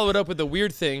you follow it up with a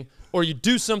weird thing, or you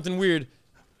do something weird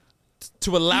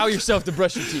to allow yourself to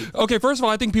brush your teeth. Okay, first of all,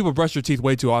 I think people brush their teeth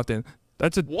way too often.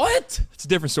 What? It's a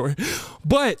different story.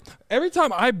 But every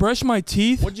time I brush my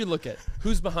teeth... What'd you look at?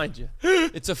 Who's behind you?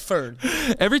 It's a fern.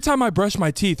 Every time I brush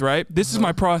my teeth, right? This is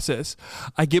my process.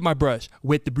 I get my brush,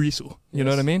 wet the bristle. You know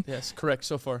what I mean? Yes, correct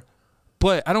so far.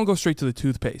 But I don't go straight to the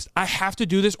toothpaste. I have to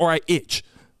do this or I itch.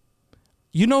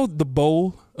 You know the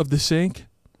bowl of the sink?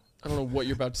 I don't know what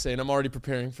you're about to say, and I'm already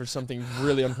preparing for something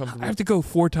really uncomfortable. I have to go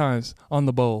 4 times on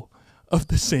the bowl of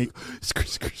the sink.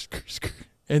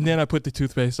 And then I put the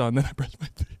toothpaste on, then I brush my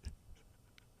teeth.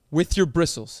 With your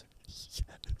bristles.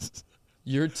 Yes.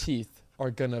 Your teeth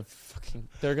are gonna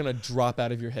they're gonna drop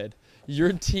out of your head.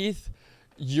 Your teeth,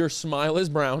 your smile is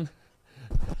brown.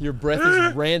 Your breath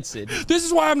is rancid. This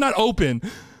is why I'm not open.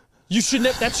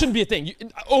 That shouldn't be a thing.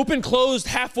 Open, closed,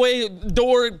 halfway,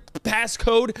 door,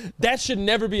 passcode. That should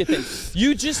never be a thing.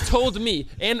 You just told me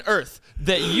and Earth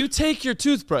that you take your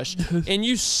toothbrush and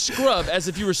you scrub as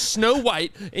if you were Snow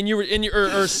White and you were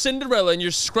or Cinderella and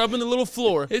you're scrubbing the little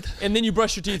floor and then you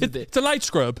brush your teeth with it. It's a light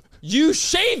scrub. You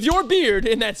shave your beard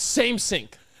in that same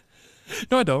sink.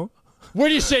 No, I don't. Where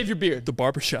do you shave your beard? The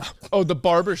barber shop. Oh, the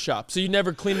barber shop. So you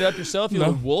never clean it up yourself? You No.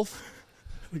 little wolf?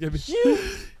 Look at me.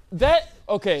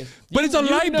 Okay. But it's a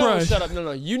light brush. Shut up.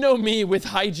 No. You know me with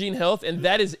hygiene health, and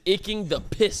that is icking the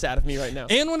piss out of me right now.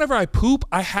 And whenever I poop,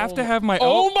 I have to have my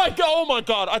Oh my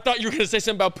God. I thought you were going to say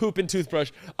something about poop and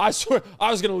toothbrush. I swear,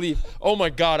 I was going to leave. Oh my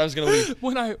God, I was going to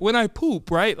leave. When I poop,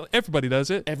 right? Everybody does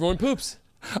it. Everyone poops.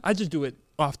 I just do it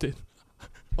often.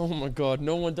 Oh my God,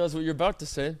 no one does what you're about to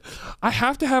say. I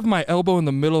have to have my elbow in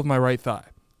the middle of my right thigh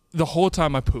the whole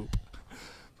time I poop.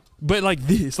 But like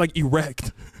this, like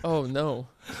erect. Oh no.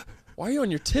 Why are you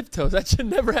on your tiptoes? That should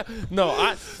never happen.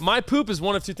 No, my poop is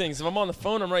one of two things. If I'm on the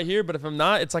phone, I'm right here. But if I'm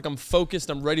not, it's like I'm focused.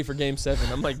 I'm ready for Game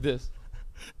 7. I'm like this.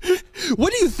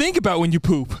 What do you think about when you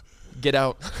poop? Get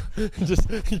out. Just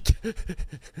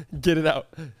get it out.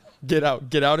 Get out.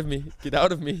 Get out of me. Get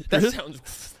out of me. That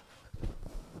sounds...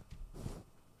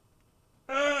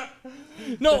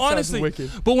 No, That sounds honestly.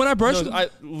 wicked. But when I brush,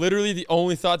 literally the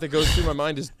only thought that goes through my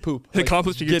mind is poop. Like,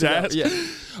 accomplishing your get it out. task.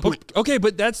 Yeah. Okay,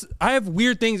 but I have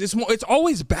weird things. It's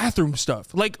always bathroom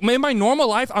stuff. Like in my normal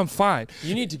life, I'm fine.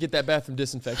 You need to get that bathroom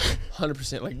disinfected,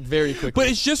 100%, like very quickly. But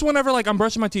it's just whenever like I'm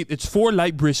brushing my teeth, it's 4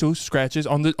 light bristles, scratches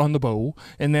on the bowl,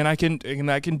 and then I can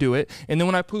do it. And then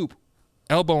when I poop,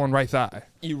 elbow on right thigh.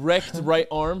 Erect right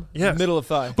arm, Yes. middle of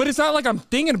thigh. But it's not like I'm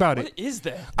thinking about it. What is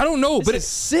that? I don't know, but is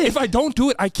sick. if I don't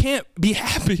do it, I can't be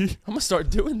happy. I'm gonna start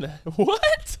doing that.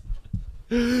 What?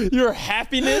 Your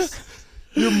happiness,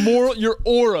 your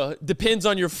aura depends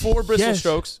on your 4 bristle Yes.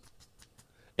 strokes,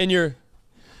 and your.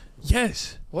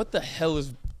 Yes. What the hell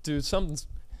is, dude? Something's.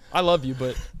 I love you,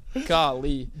 but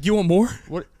golly, You want more?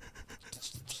 what?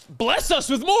 Bless us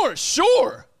with more,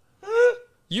 sure.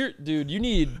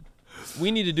 Dude.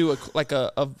 We need to do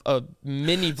a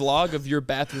mini vlog of your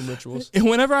bathroom rituals. And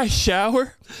whenever I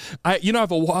shower, I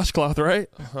have a washcloth, right?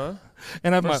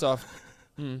 And I have First my off,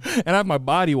 and I have my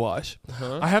body wash.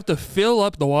 I have to fill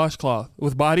up the washcloth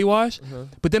with body wash,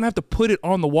 but then I have to put it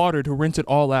on the water to rinse it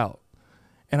all out.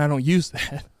 And I don't use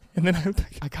that. And then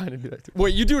I kind of do that too.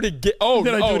 Wait, you do it again? Oh,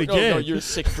 Then I do it no, again. you're a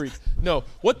sick freak. No,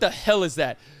 what the hell is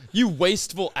that? You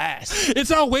wasteful ass. it's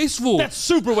not wasteful. That's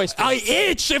super wasteful. I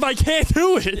itch if I can't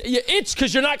do it. You itch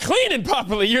because you're not cleaning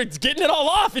properly. You're getting it all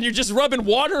off, and you're just rubbing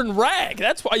water and rag.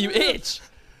 That's why you itch.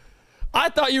 I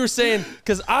thought you were saying,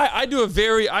 because I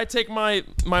take my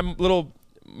little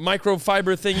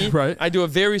microfiber thingy. Right. I do a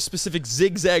very specific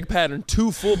zigzag pattern,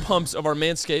 2 full pumps of our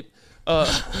Manscaped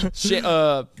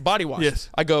body wash. Yes.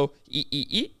 I go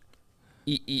eat.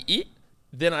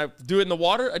 Then I do it in the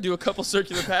water. I do a couple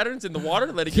circular patterns in the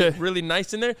water, let it get really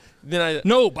nice in there. Then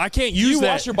No, I can't use you that.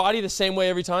 wash your body the same way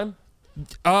every time?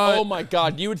 Oh my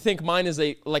God, you would think mine is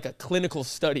like a clinical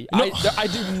study. I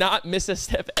do not miss a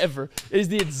step ever. It is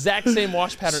the exact same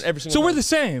wash pattern every single So time. we're the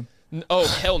same. Oh,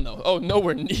 hell no. Oh,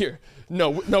 nowhere near. No,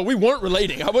 we weren't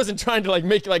relating. I wasn't trying to like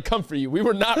make it like come for you. We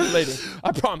were not relating.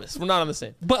 I promise. We're not on the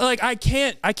same. But like I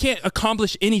can't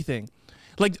accomplish anything.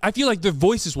 Like I feel like the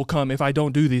voices will come if I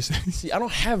don't do these things. See, I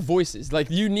don't have voices.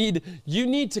 Like you need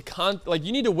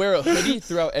to wear a hoodie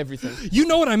throughout everything. You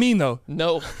know what I mean though.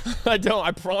 No, I don't.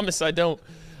 I promise I don't.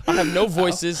 I have no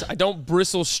voices. I don't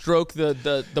bristle stroke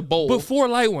the bowl. Before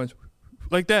light ones,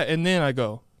 like that, and then I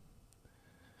go.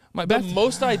 The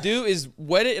most I do is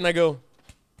wet it and I go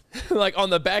like on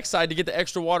the backside to get the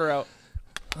extra water out.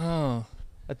 Oh.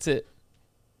 That's it.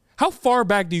 How far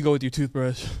back do you go with your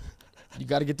toothbrush? You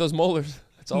got to get those molars.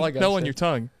 That's all I got. No, on your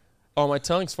tongue. On my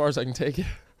tongue, as far as I can take it.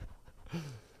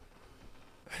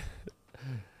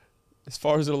 As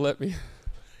far as it'll let me.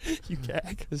 You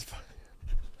gag.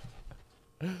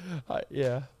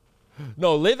 Yeah.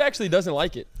 No, Liv actually doesn't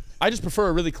like it. I just prefer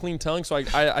a really clean tongue, so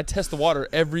I test the water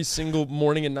every single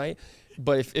morning and night.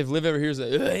 But if Liv ever hears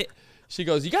it, she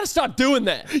goes, "You got to stop doing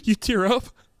that." You tear up?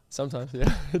 Sometimes,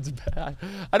 yeah. It's bad.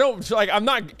 I don't, like, I'm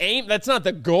not aim. That's not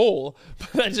the goal.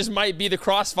 But that just might be the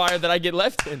crossfire that I get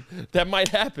left in. That might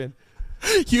happen.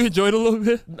 You enjoyed it a little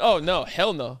bit? Oh, no.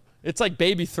 Hell no. It's like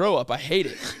baby throw up. I hate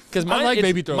it. Because I like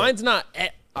baby throw up. Mine's not,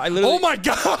 I literally. Oh my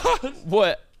God.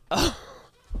 What?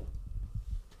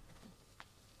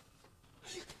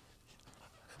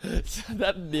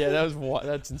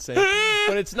 That's insane.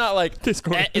 But it's not like, it's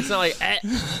not like,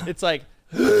 it's like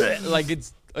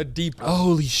it's a deep one.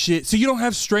 Holy shit. So you don't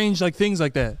have strange like things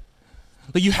like that?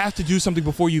 Like you have to do something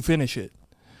before you finish it.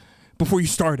 Before you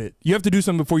start it. You have to do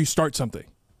something before you start something.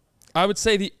 I would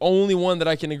say the only one that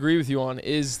I can agree with you on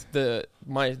is the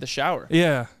shower.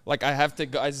 Yeah. Like I have to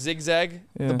go, I zigzag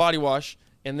the body wash,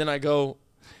 and then I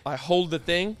hold the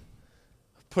thing,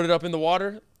 put it up in the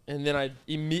water, and then I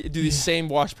do the same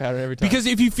wash pattern every time. Because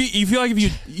if you feel like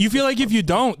if you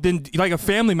don't, then like a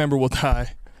family member will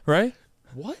die, right?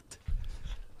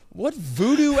 What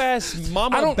voodoo ass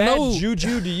mama bad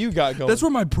juju do you got going? That's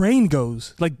where my brain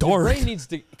goes, like dark. Your brain needs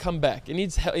to come back. It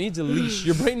needs a leash.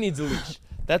 Your brain needs a leash.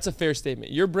 That's a fair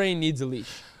statement. Your brain needs a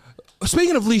leash.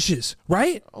 Speaking of leashes,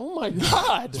 right? Oh my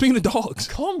God. Speaking of dogs.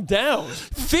 Calm down.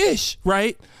 Fish,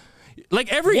 right?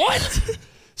 Like every... What?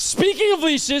 Speaking of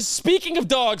leashes, speaking of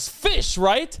dogs, fish,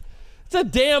 right?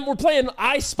 We're playing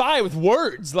I Spy with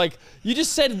words. Like, you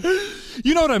just said...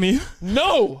 You know what I mean?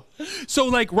 No. So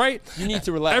like, right? You need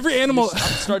to relax. Every animal... I'm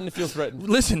starting to feel threatened.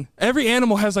 Listen, every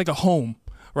animal has like a home,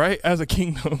 right? As a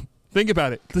kingdom. Think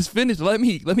about it. Let's finish. Let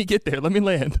me get there. Let me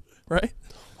land, right?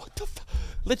 What the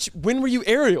when were you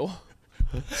Ariel?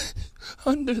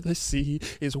 Under the sea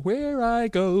is where I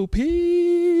go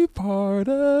pee, part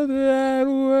of that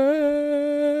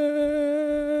world.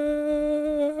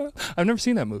 I've never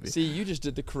seen that movie. See, you just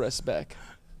did the caress back.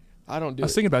 I don't do it. I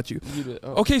was thinking about you. You did.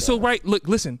 Oh, okay, God. so right, look,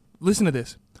 listen to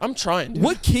this. I'm trying. Dude.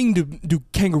 What king do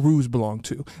kangaroos belong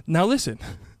to? Now listen.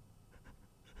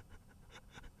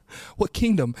 What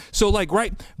kingdom? So like,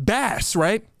 right, bass,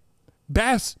 right?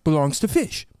 Bass belongs to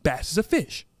fish. Bass is a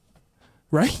fish,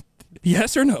 right?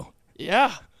 Yes or no?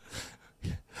 Yeah.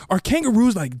 Are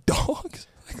kangaroos like dogs?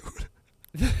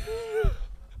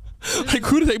 Like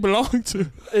who do they belong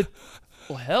to?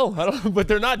 Well, hell, I don't. But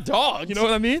they're not dogs. You know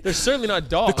what I mean? They're certainly not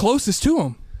dogs. The closest to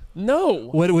them. No.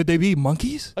 What would they be?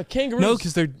 Monkeys? A kangaroo. No,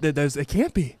 because they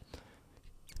can't be.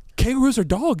 Kangaroos are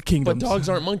dog kingdoms. But dogs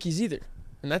aren't monkeys either,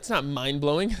 and that's not mind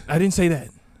blowing. I didn't say that.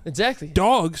 Exactly.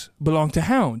 Dogs belong to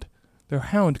hound. They're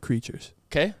hound creatures.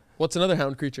 Okay. What's another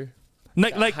hound creature?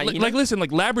 Like listen,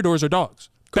 like Labradors are dogs.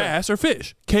 Correct. Bass are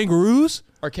fish. Kangaroos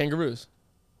Are kangaroos.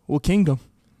 What kingdom?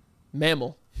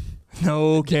 Mammal.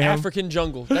 No, The African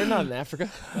jungle. They're not in Africa.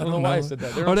 I don't know why I said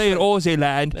that. Are they in Aussie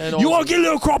land? You want to get a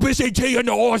little crappie tea in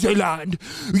the Aussie land?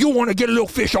 You want to get a little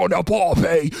fish on the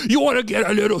barbie? You want to get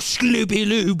a little sloopy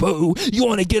loo boo? You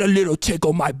want to get a little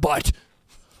tickle my butt?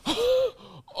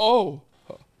 Oh.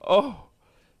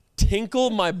 Tinkle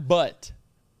my butt.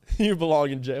 You belong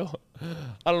in jail.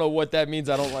 I don't know what that means.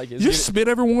 I don't like it. Is your spit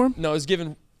ever warm? No, it's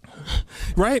given.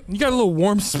 Right? You got a little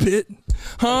warm spit?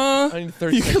 Huh? I need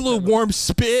 30 You got a little seconds. warm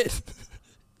spit?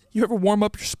 You ever warm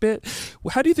up your spit?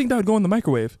 Well, how do you think that would go in the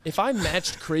microwave? If I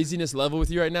matched craziness level with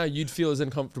you right now, you'd feel as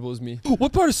uncomfortable as me.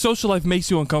 What part of social life makes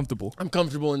you uncomfortable? I'm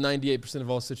comfortable in 98% of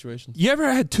all situations. You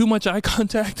ever had too much eye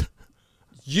contact?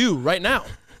 You, right now.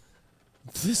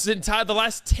 The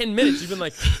last 10 minutes, you've been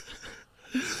like...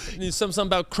 Something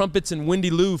about crumpets and Windy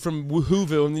Lou from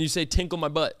Woohooville, and then you say tinkle my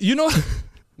butt. You know...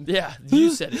 Yeah,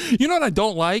 you said it. You know what I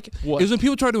don't like? What? Is when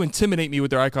people try to intimidate me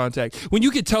with their eye contact. When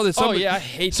you can tell that somebody, I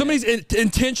hate that. somebody's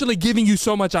intentionally giving you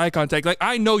so much eye contact. Like,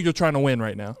 I know you're trying to win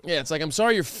right now. Yeah, it's like, I'm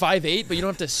sorry you're 5'8", but you don't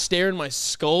have to stare in my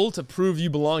skull to prove you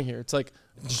belong here. It's like,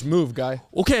 just move, guy.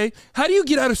 Okay, how do you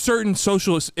get out of certain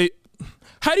social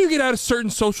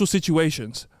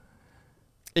situations?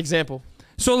 Example.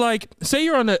 So like, say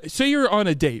you're on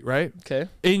a date, right? Okay.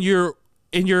 And you're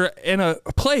in a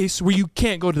place where you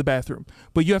can't go to the bathroom,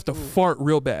 but you have to fart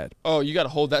real bad. Oh, you got to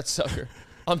hold that sucker.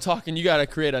 I'm talking, you got to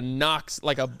create a Knox,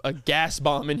 like a gas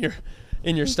bomb in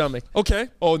your stomach. Okay.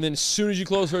 Oh, and then as soon as you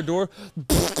close her door,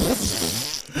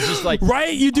 it's just like,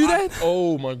 Right? You do that?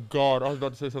 oh my God, I was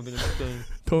about to say something insane.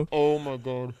 Don't. Oh my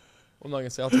God. I'm not going to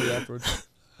say, I'll tell you afterwards.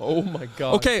 Oh my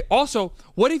God. Okay. Also,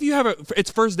 what if you have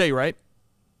it's first day, right?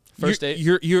 First date.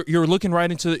 You're looking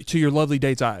right into your lovely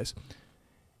date's eyes,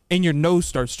 and your nose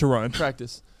starts to run.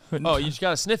 Practice. Oh, you just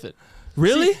got to sniff it.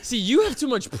 Really? See, you have too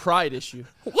much pride issue.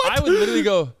 What? I would literally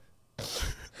go,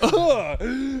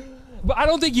 But I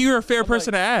don't think you're a fair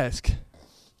person to ask.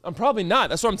 I'm probably not.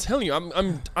 That's what I'm telling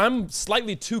you. I'm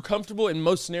slightly too comfortable in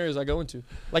most scenarios I go into.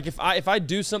 Like if I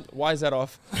do something, why is that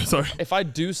off? Sorry. If I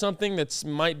do something that's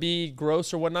might be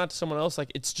gross or whatnot to someone else,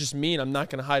 like it's just me and I'm not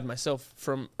gonna hide myself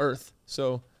from Earth.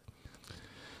 So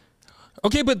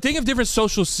Okay, but think of different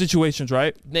social situations,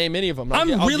 right? name any of them.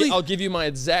 I'll give you my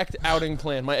exact outing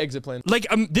plan, my exit plan. Like,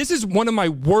 this is one of my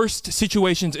worst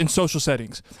situations in social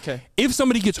settings. Okay. If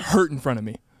somebody gets hurt in front of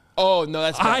me, Oh no,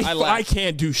 that's bad. I laugh. I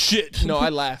can't do shit. No, I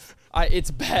laugh.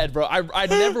 It's bad, bro. I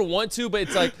never want to, but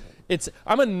it's like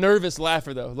I'm a nervous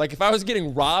laugher though. Like if I was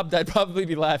getting robbed, I'd probably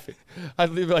be laughing.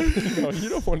 I'd be like, no, you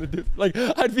don't want to do. Like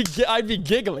I'd be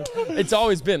giggling. It's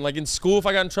always been like in school. If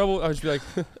I got in trouble, I would just be like,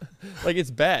 like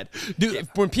it's bad, dude.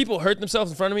 When people hurt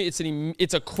themselves in front of me,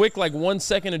 it's a quick like 1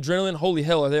 second adrenaline. Holy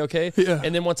hell, are they okay? Yeah.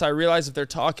 And then once I realize if they're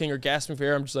talking or gasping for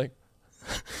air, I'm just like.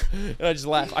 And I just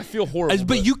laugh. I feel horrible.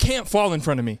 But you can't fall in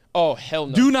front of me. Oh hell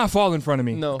no! Do not fall in front of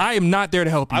me. No. I am not there to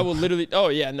help you. I will literally. Oh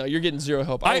yeah, no, you're getting zero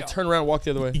help. I will turn around and walk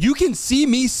the other way. You can see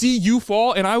me see you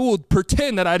fall, and I will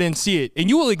pretend that I didn't see it,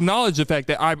 and you will acknowledge the fact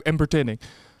that I am pretending.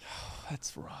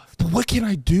 That's rough. But what can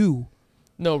I do?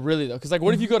 No, really though, because like,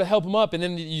 what if you go to help him up and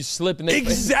then you slip and they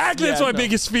Exactly. That's my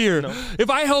biggest fear. No.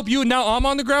 If I help you and now I'm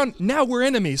on the ground, now we're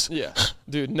enemies. Yeah,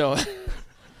 dude, no.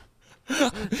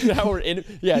 Now we're in.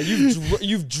 Yeah,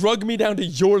 you've drugged me down to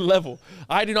your level.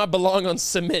 I do not belong on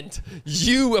cement.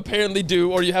 You apparently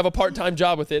do, or you have a part-time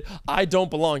job with it. I don't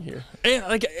belong here. And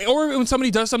like, or when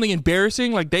somebody does something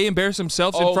embarrassing, like they embarrass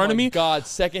themselves in front of me. Oh my God,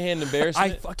 secondhand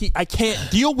embarrassment. I can't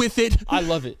deal with it. I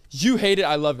love it. You hate it.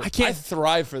 I love it. I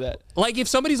thrive for that. Like if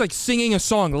somebody's like singing a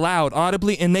song loud,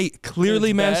 audibly, and they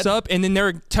clearly mess up, and then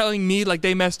they're telling me like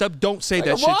they messed up, don't say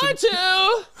that shit. I want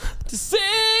you to sing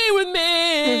with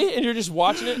me, and you're just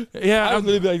watching it. Yeah, I would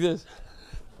literally be like this,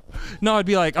 No, I'll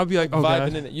be like, oh vibing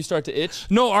God. in it. You start to itch.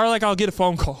 No, or like I'll get a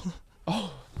phone call.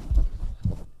 Oh.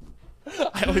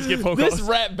 I always get phone calls. This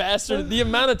rat bastard. The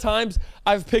amount of times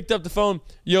I've picked up the phone.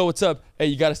 Yo, what's up? Hey,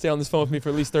 you got to stay on this phone with me for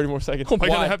at least 30 more seconds. Oh my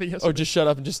God, Why? that happened yesterday. Oh, just shut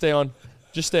up and just stay on.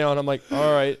 Just stay on. I'm like,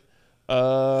 all right.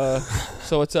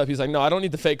 So what's up? He's like, no, I don't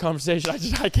need the fake conversation.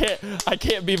 I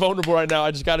can't be vulnerable right now.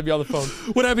 I just got to be on the phone.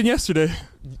 What happened yesterday?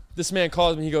 This man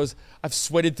calls me. He goes, I've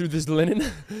sweated through this linen.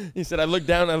 He said, I look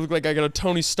down. I look like I got a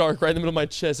Tony Stark right in the middle of my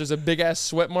chest. There's a big ass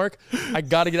sweat mark. I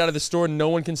got to get out of the store. No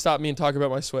one can stop me and talk about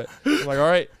my sweat. I'm like, all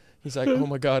right. He's like, oh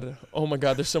my God,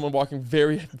 there's someone walking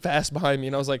very fast behind me.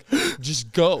 And I was like,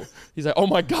 just go. He's like, oh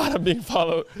my God, I'm being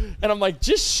followed. And I'm like,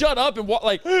 just shut up and walk.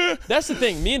 Like, that's the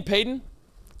thing. Me and Peyton,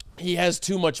 he has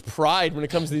too much pride when it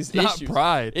comes to these issues. Not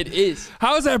pride. It is.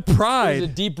 How is that pride?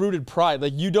 It's a deep-rooted pride.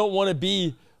 Like, you don't want to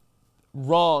be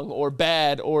wrong or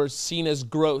bad or seen as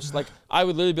gross. Like, I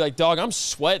would literally be like, dog, I'm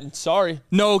sweating. Sorry.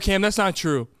 No, Cam, that's not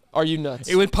true. Are you nuts?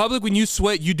 In public, when you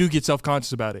sweat, you do get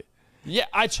self-conscious about it. Yeah,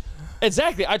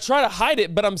 exactly. I try to hide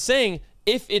it, but I'm saying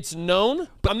if it's known,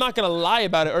 I'm not gonna lie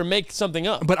about it or make something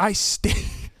up. But I stink.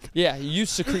 Yeah, you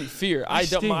secrete fear. I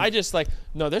don't. stink. I just like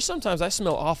no. There's sometimes I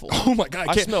smell awful. Oh my God,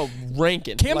 I smell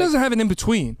rankin. Cam doesn't have an in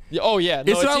between. Oh yeah,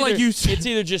 no, It's not like you- It's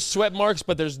either just sweat marks,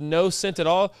 but there's no scent at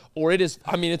all, or it is.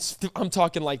 I mean, I'm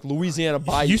talking like Louisiana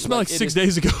Bayou. You smell like 6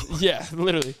 days ago. Yeah,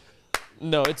 literally.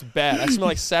 No, it's bad. I smell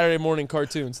like Saturday morning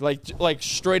cartoons, like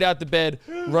straight out the bed,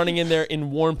 running in there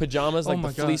in warm pajamas, like the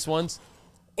fleece ones.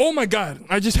 Oh my God!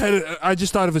 I just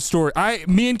thought of a story.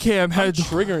 Me and Cam had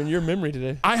Triggering your memory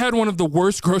today. I had one of the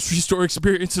worst grocery store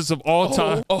experiences of all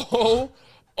time.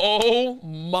 Oh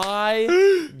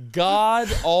my God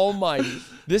Almighty!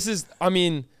 This is. I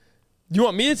mean, you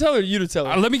want me to tell or you to tell?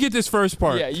 Let me get this first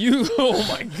part. Yeah, you. Oh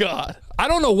my God! I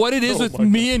don't know what it is with my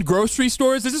me in grocery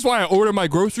stores. This is why I order my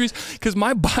groceries, because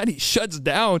my body shuts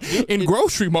down in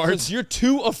grocery marts. Because you're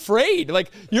too afraid. Like,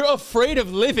 you're afraid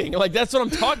of living. Like, that's what I'm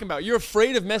talking about. You're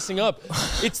afraid of messing up.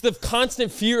 It's the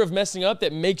constant fear of messing up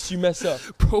that makes you mess up.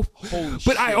 Bro, Holy shit.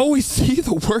 but I always see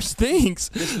the worst things.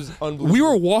 This is unbelievable. We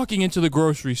were walking into the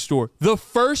grocery store. The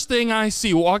first thing I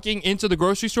see walking into the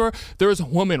grocery store, there was a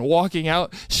woman walking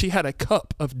out. She had a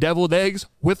cup of deviled eggs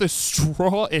with a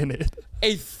straw in it.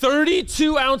 A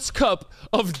 32-ounce cup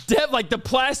of like the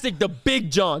plastic, the Big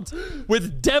Johns,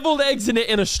 with deviled eggs in it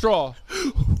and a straw.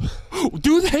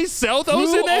 Do they sell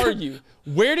those in Who there? are you?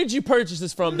 Where did you purchase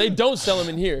this from? They don't sell them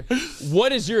in here.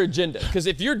 What is your agenda? Because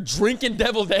if you're drinking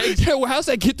deviled eggs, Yeah, well, how's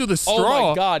that get through the straw? oh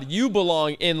my God, you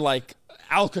belong in like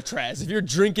Alcatraz. If you're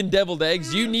drinking deviled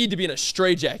eggs, you need to be in a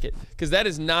straitjacket, because that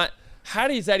is not. How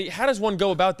does one go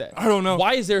about that? I don't know.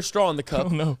 Why is there a straw in the cup? I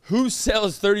don't know. Who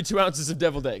sells 32 ounces of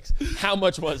deviled eggs? How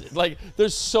much was it? Like,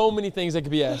 there's so many things that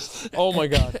could be asked. Oh my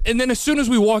God. And then as soon as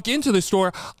we walk into the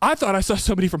store, I thought I saw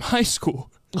somebody from high school.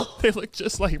 They look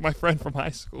just like my friend from high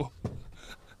school.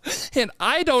 And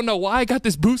I don't know why I got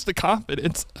this boost of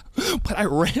confidence, but I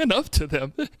ran up to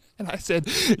them and I said,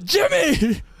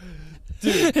 Jimmy!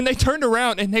 Dude. And they turned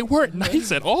around and they weren't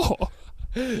nice at all.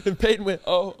 And Peyton went,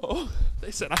 oh. They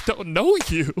said, I don't know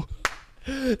you.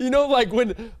 You know, like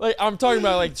when, like I'm talking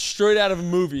about like straight out of a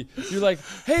movie. You're like,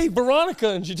 hey, Veronica.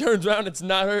 And she turns around, it's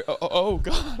not her. Oh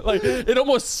God. Like, it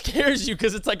almost scares you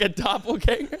because it's like a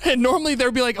doppelganger. And normally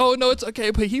they'd be like, oh, no, it's okay.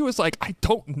 But he was like, I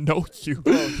don't know you.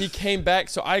 Bro, he came back,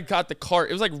 so I got the cart.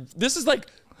 It was like, this is like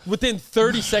within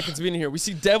 30 seconds of being here. We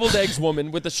see deviled eggs woman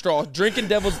with a straw, drinking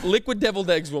liquid deviled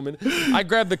eggs woman. I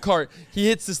grab the cart. He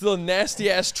hits this little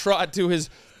nasty ass trot to his,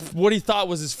 what he thought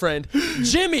was his friend.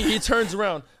 Jimmy, he turns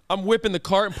around. I'm whipping the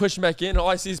cart and pushing back in. All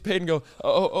I see is Peyton go,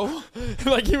 oh.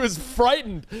 Like he was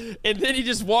frightened. And then he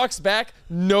just walks back,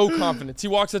 no confidence. He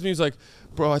walks up to me, he's like,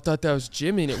 bro, I thought that was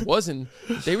Jimmy, and it wasn't.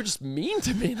 They were just mean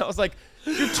to me. And I was like,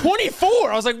 you're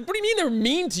 24. I was like, what do you mean they're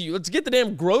mean to you? Let's get the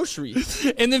damn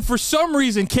groceries. And then for some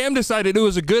reason, Cam decided it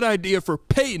was a good idea for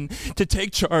Peyton to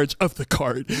take charge of the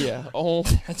cart. Yeah. Oh.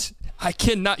 I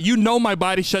cannot. You know my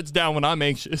body shuts down when I'm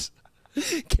anxious.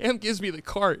 Cam gives me the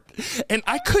cart, and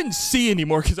I couldn't see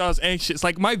anymore because I was anxious.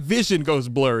 Like, my vision goes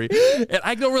blurry, and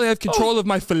I don't really have control of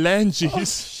my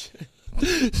phalanges.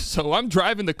 So I'm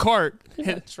driving the cart. You're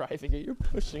not driving it. You're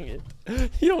pushing it.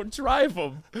 You don't drive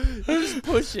them. You just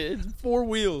push it. It's 4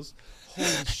 wheels. Holy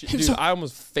shit. Dude, So- I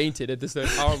almost fainted at this thing.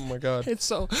 Oh, my God. And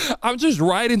so I'm just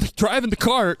driving the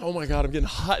cart. Oh, my God. I'm getting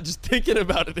hot just thinking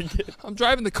about it again. I'm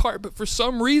driving the cart, but for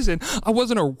some reason, I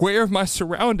wasn't aware of my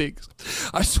surroundings.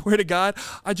 I swear to God,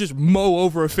 I just mow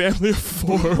over a family of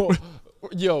 4.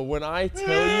 Yo, when I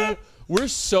tell you, we're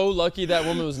so lucky that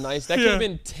woman was nice. That could have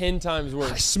been 10 times I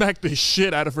worse. smacked the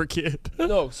shit out of her kid.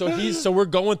 No, so we're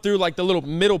going through like the little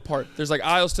middle part. There's like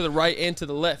aisles to the right and to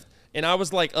the left. And I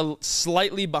was like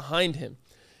slightly behind him.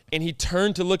 And he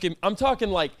turned to look at me. I'm talking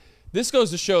like, this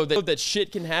goes to show that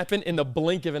shit can happen in the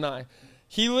blink of an eye.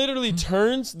 He literally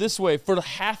turns this way for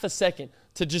half a second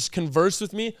to just converse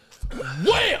with me.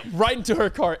 Wham! Right into her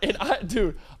car. And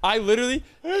I literally,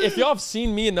 if y'all have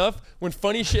seen me enough, when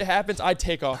funny shit happens, I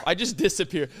take off. I just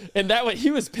disappear. And that way, he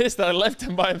was pissed that I left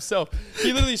him by himself.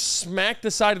 He literally smacked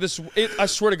the side of this. I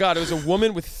swear to God, it was a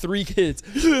woman with 3 kids.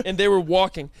 And they were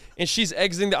walking. And she's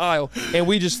exiting the aisle. And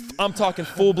I'm talking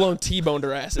full-blown T-boned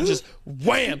her ass. And just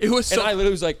wham! It was and so- I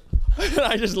literally was like,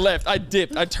 I just left. I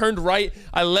dipped. I turned right.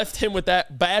 I left him with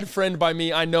that bad friend by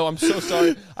me. I know. I'm so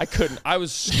sorry. I couldn't. I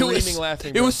was screaming,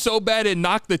 laughing. It bro. was so bad it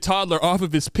knocked the toddler off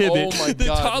of his pivot. Oh my The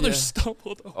God, toddler yeah.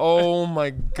 stumbled over. Oh my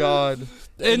God.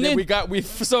 And then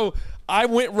so I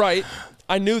went right.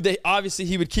 I knew that obviously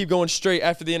he would keep going straight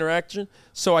after the interaction.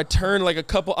 So I turned like a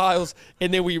couple aisles,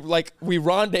 and then we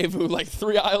rendezvous like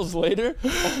 3 aisles later.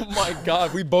 Oh my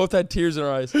God. We both had tears in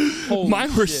our eyes. Holy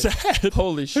Mine were shit. sad.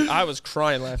 Holy shit. I was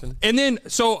crying laughing. And then,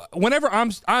 so whenever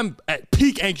I'm at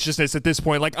peak anxiousness at this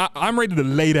point, like I'm ready to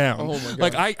lay down. Oh my God.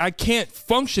 Like I can't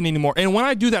function anymore. And when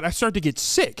I do that, I start to get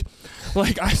sick.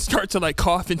 Like I start to like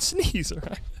cough and sneeze.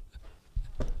 Right?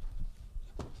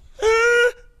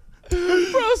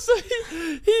 Bro,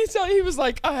 so he was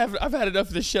like, I've had enough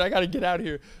of this shit. I gotta get out of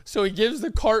here. So he gives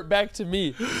the cart back to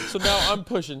me. So now I'm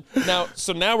pushing.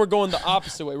 So now we're going the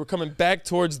opposite way. We're coming back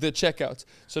towards the checkouts.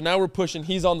 So now we're pushing.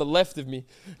 He's on the left of me,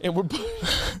 and we're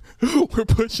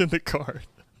pushing the cart.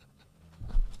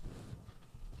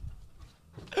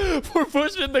 we're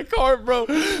pushing the cart, bro.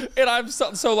 And I'm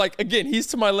so like again, he's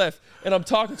to my left, and I'm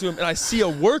talking to him, and I see a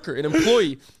worker, an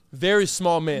employee, very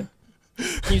small man.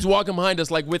 He's walking behind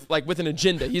us like with an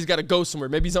agenda. He's got to go somewhere.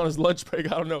 Maybe he's on his lunch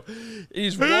break. I don't know.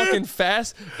 He's walking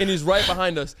fast, and he's right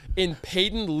behind us. And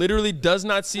Peyton literally does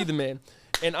not see the man.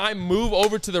 And I move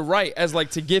over to the right as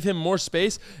like to give him more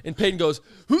space. And Peyton goes,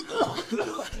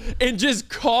 and just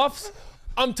coughs.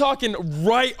 I'm talking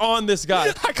right on this guy.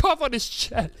 I cough on his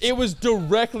chest. It was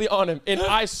directly on him. And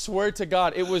I swear to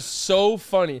God, it was so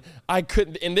funny. I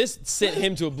couldn't, and this sent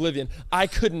him to oblivion. I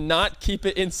could not keep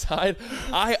it inside.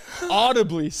 I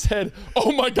audibly said,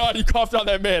 "Oh my God, you coughed on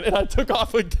that man." And I took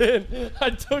off again.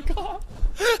 I took off.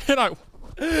 And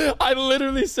I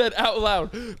literally said out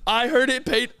loud, I heard it,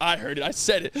 Peyton. I heard it. I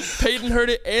said it. Peyton heard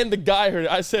it, and the guy heard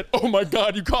it. I said, "Oh my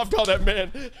God, you coughed on that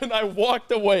man." And I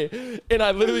walked away, and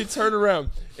I literally turned around,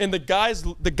 and the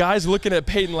guy's looking at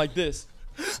Peyton like this.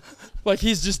 Like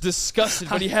he's just disgusted,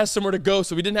 but he has somewhere to go,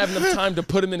 so we didn't have enough time to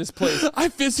put him in his place. I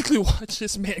physically watched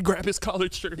this man grab his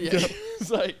collared shirt and go.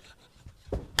 It's like,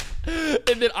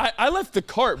 and then I left the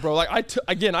cart, bro. Like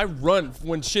I run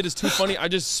when shit is too funny. I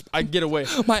get away.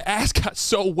 My ass got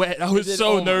so wet. I was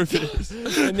so nervous.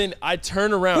 And then I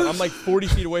turn around. I'm like 40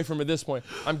 feet away from him at this point.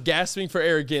 I'm gasping for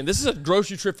air again. This is a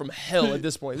grocery trip from hell at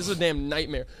this point. This is a damn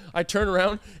nightmare. I turn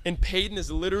around, and Peyton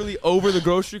is literally over the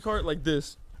grocery cart like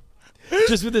this.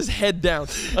 Just with his head down,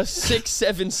 a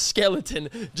 6'7" skeleton,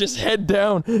 just head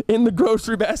down in the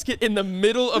grocery basket in the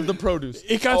middle of the produce.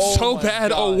 It got so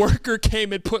bad, a worker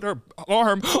came and put her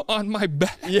arm on my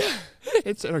back. Yeah.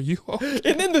 It said, "Are you okay?"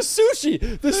 And then the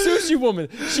sushi woman,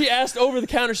 she asked over the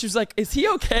counter, she was like, "Is he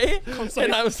okay?"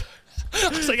 And I was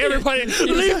like, "Everybody,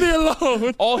 leave me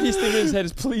alone." All he's thinking in his head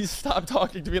is, "Please stop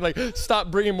talking to me. Like,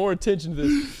 stop bringing more attention to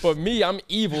this." But me, I'm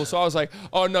evil. So I was like,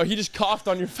 "Oh, no, he just coughed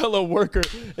on your fellow worker."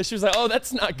 And she was like, "Oh,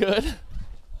 that's not good."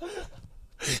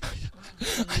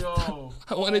 Yo,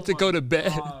 I wanted to go to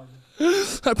bed.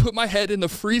 I put my head in the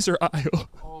freezer aisle.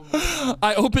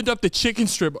 I opened up the chicken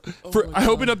strip. I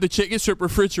opened up the chicken strip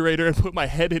refrigerator and put my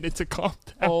head in it to calm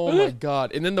down. Oh, my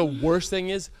God. And then the worst thing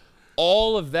is,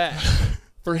 all of that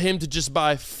for him to just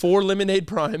buy 4 lemonade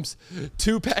primes,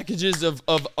 2 packages of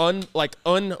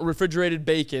unrefrigerated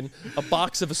bacon, a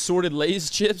box of assorted Lay's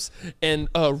chips, and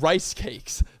rice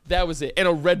cakes. That was it. And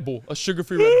a Red Bull, a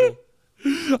sugar-free Red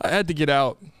Bull. I had to get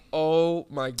out. Oh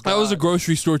my God. That was a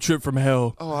grocery store trip from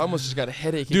hell. Oh, I almost just got a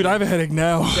headache. Dude, I have a headache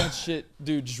now. That shit,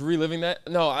 dude, just reliving that.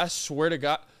 No, I swear to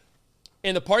God.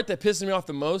 And the part that pissed me off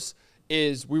the most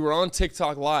is we were on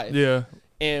TikTok Live. Yeah.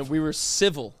 And we were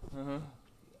civil.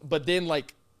 But then,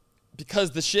 like,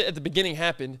 because the shit at the beginning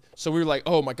happened, so we were like,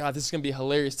 "Oh my God, this is gonna be a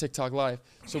hilarious TikTok Live."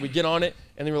 So we get on it,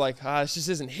 and then we're like, "This just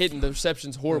isn't hitting. The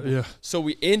reception's horrible." Yeah. So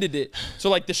we ended it. So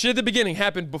like the shit at the beginning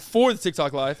happened before the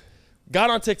TikTok Live. Got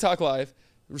on TikTok Live.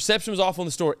 The reception was awful in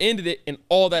the store. Ended it, and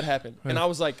all that happened. And I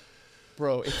was like,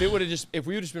 "Bro, if we would have just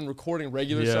been recording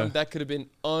regular something, that could have been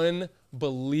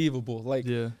unbelievable." Like,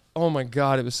 oh my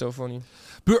God, it was so funny.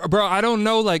 Bro, I don't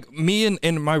know, like, me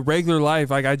in my regular life,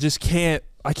 like, I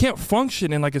can't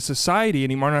function in, like, a society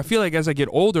anymore. And I feel like as I get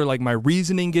older, like, my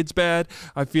reasoning gets bad.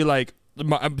 I feel like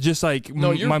I'm just like,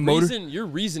 no, your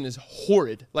reason is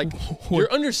horrid. Like,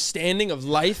 your understanding of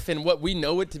life and what we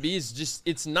know it to be is just,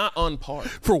 it's not on par.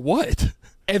 For what?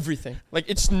 Everything. Like,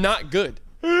 it's not good.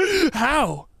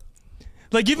 How?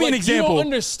 Like, give me an example. You don't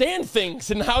understand things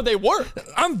and how they work.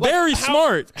 I'm very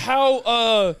smart.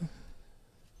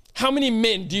 How many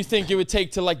men do you think it would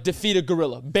take to, like, defeat a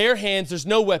gorilla? Bare hands, there's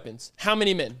no weapons. How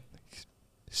many men?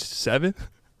 7?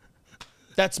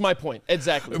 That's my point.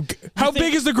 Exactly. How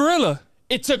big is the gorilla?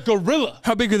 It's a gorilla.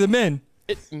 How big are the men?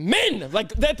 Men! Like,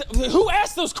 that. Who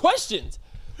asked those questions?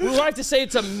 We have to say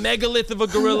it's a megalith of a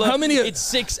gorilla. How many? It's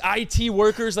 6 IT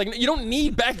workers. Like, you don't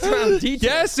need background details.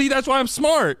 Yeah, see, that's why I'm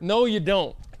smart. No, you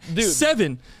don't. Dude.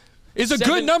 7 is a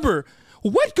good number.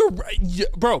 What,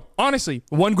 bro, honestly,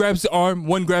 one grabs the arm,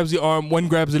 one grabs the arm, one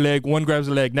grabs the leg, one grabs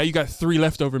the leg. Now you got 3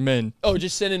 leftover men. Oh,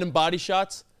 just sending him body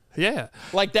shots? Yeah.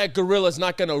 Like that gorilla's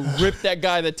not going to rip that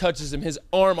guy that touches him, his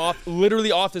arm off,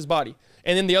 literally off his body.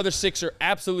 And then the other 6 are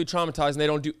absolutely traumatized and they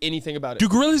don't do anything about it. Do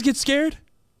gorillas get scared?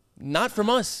 Not from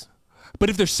us. But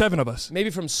if there's 7 of us?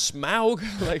 Maybe from Smaug.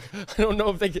 Like, I don't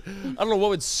know if they could, I don't know what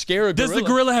would scare a gorilla. Does the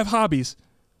gorilla have hobbies?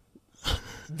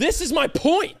 This is my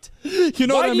point. You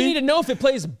know what I mean? Why do you need to know if it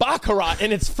plays Baccarat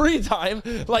in its free time?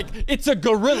 Like, it's a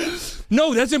gorilla.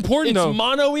 No, that's important, though. It's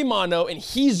mano-y-mano, and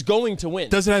he's going to win.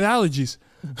 Does it have allergies?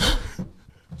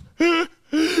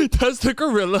 Does the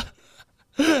gorilla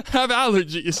have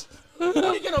allergies? What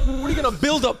are you gonna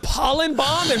build a pollen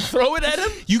bomb and throw it at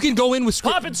him? You can go in with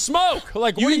pop and smoke.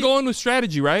 Like, you can go in with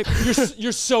strategy, right?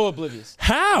 You're so oblivious.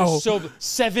 How? You're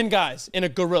 7 guys in a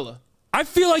gorilla. I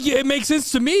feel like it makes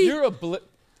sense to me. You're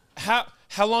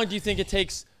how long do you think it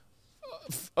takes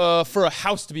for a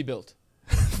house to be built?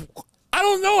 I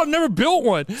don't know. I've never built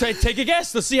one. Take a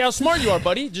guess. Let's see how smart you are,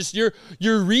 buddy. Just your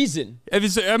reason. If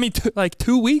it's, I mean, like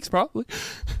 2 weeks probably.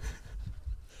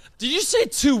 Did you say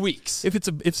 2 weeks? If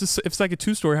it's like a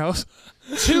 2-story house.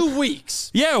 2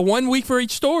 weeks. Yeah, 1 week for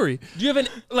each story. Do you have a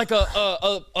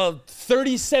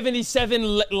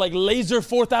 3077 like laser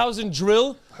 4000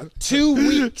 drill? 2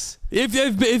 weeks.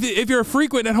 If you're a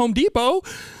frequent at Home Depot,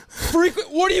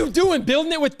 What are you doing?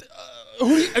 Building it with?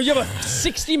 You have a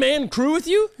 60-man crew with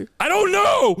you? I don't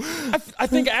know. I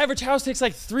think an average house takes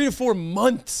like 3 to 4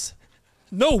 months.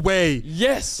 No way.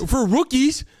 Yes. For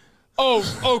rookies.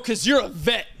 Oh, because you're a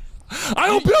vet. I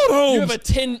don't build homes. You have a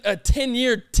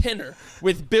 10-year tenure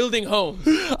with building homes.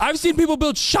 I've seen people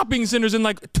build shopping centers in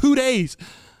like 2 days.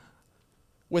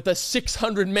 With a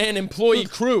 600-man employee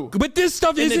crew. But this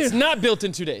stuff And isn't. it's not built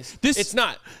in 2 days. It's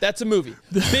not. That's a movie.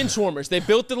 Benchwarmers. They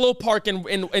built the little park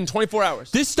in 24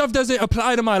 hours. This stuff doesn't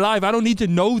apply to my life. I don't need to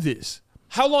know this.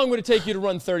 How long would it take you to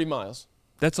run 30 miles?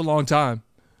 That's a long time.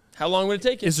 How long would it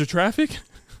take you? Is there traffic?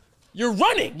 You're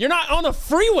running. You're not on a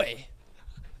freeway.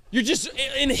 You're just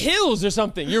in hills or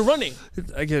something. You're running.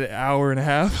 I get an hour and a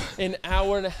half. An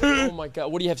hour and a half. Oh my God.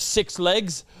 What do you have? 6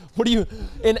 legs?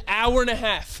 An hour and a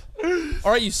half.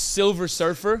 All right, you silver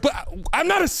surfer. But I'm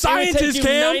not a scientist,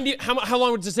 Cam. How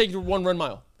long would it take you to run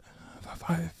mile?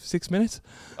 6 minutes?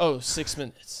 Oh, 6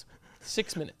 minutes.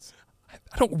 6 minutes.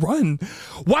 I don't run.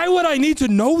 Why would I need to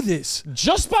know this?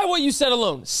 Just by what you said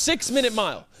alone, 6-minute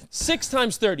mile. 6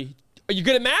 times 30. Are you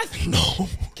good at math? No.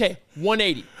 Okay,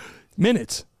 180.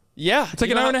 Minutes. Yeah. It's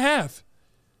like an hour and a half.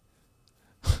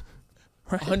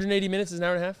 Right? 180 minutes is an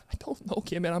hour and a half? I don't know,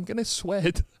 Cam, man. I'm going to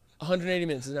sweat. 180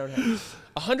 minutes is an hour and a half.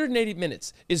 180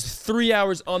 minutes is 3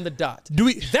 hours on the dot.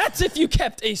 That's if you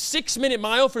kept a 6-minute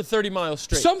mile for 30 miles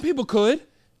straight. Some people could.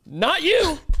 Not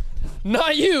you.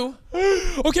 Not you.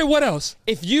 Okay, what else?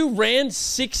 If you ran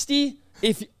 60,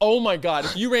 oh my God,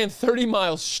 if you ran 30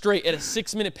 miles straight at a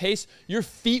 6-minute pace, your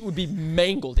feet would be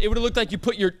mangled. It would have looked like you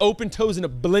put your open toes in a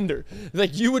blender.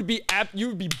 Like you would be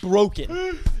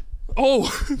broken.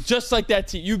 Oh, just like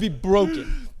that, you'd be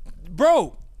broken.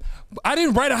 Bro, I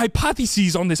didn't write a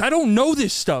hypothesis on this. I don't know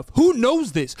this stuff. Who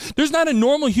knows this? There's not a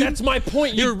normal human. That's my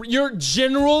point. Your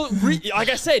general, like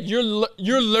I said, your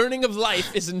learning of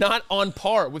life is not on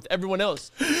par with everyone else.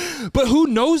 But who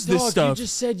knows this stuff? You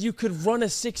just said you could run a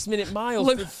 6-minute mile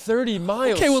for 30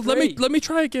 miles. Okay, well straight. let me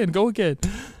try again. Go again.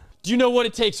 Do you know what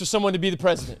it takes for someone to be the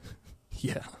president?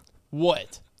 Yeah.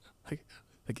 What?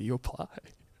 Like you apply.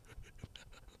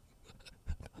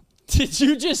 Did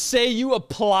you just say you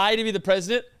apply to be the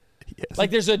president? Yes.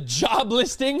 Like there's a job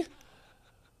listing?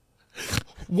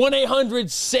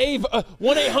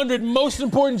 1-800 most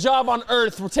important job on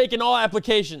earth. We're taking all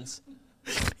applications.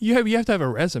 You have to have a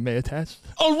resume attached.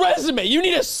 A resume? You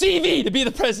need a CV to be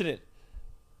the president.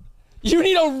 You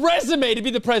need a resume to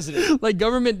be the president. Like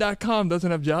government.com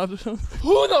doesn't have jobs or something?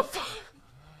 Who the fuck?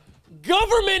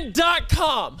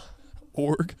 Government.com.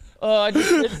 Org.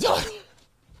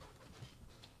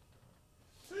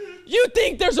 You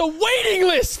think there's a waiting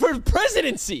list for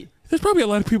presidency? There's probably a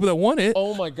lot of people that want it.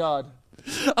 Oh my God.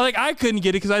 Like I couldn't get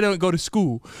it because I don't go to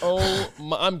school.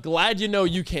 I'm glad you know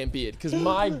you can't be it because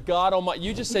my God,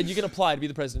 you just said you can apply to be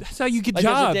the president. That's how you get like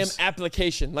jobs. There's a damn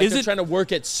application. Like they're trying to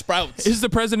work at Sprouts. Is the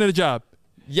president a job?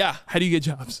 Yeah. How do you get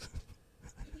jobs?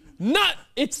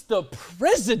 It's the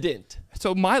president.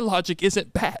 So my logic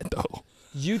isn't bad though.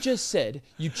 You just said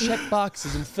you check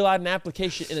boxes and fill out an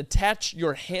application and attach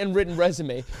your handwritten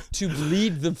resume to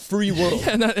lead the free world.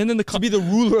 Yeah, and then to be the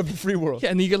ruler of the free world.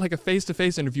 Yeah, and then you get like a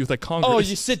face-to-face interview with like Congress. Oh,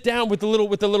 you sit down with the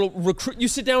little recruit. You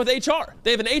sit down with HR.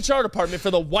 They have an HR department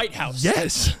for the White House.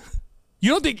 Yes.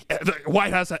 You don't think the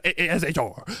White House has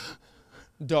HR?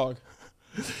 Dog.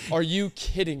 Are you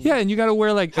kidding me? Yeah, and you got to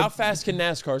wear like. How fast can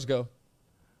NASCARs go?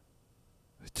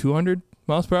 200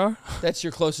 miles per hour. That's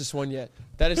your closest one yet.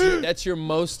 That's your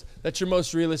most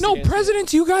realistic. No, answer.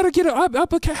 presidents, you gotta get an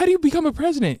application. How do you become a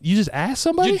president? You just ask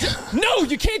somebody? No,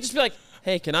 you can't just be like,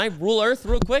 hey, can I rule Earth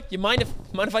real quick? You mind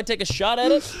if I take a shot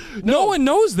at it? No one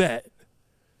knows that.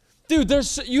 Dude,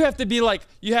 you have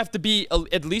to be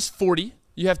at least 40.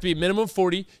 You have to be a minimum of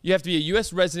 40. You have to be a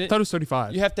U.S. resident. I thought it was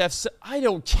 35. You have to have. I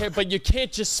don't care, but you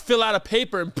can't just fill out a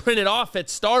paper and print it off at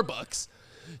Starbucks.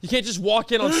 You can't just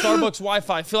walk in on Starbucks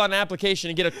Wi-Fi, fill out an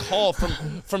application, and get a call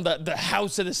from the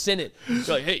House of the Senate. You're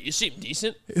like, hey, you seem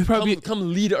decent.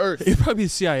 Come lead Earth. It'd probably be the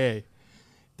CIA.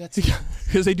 That's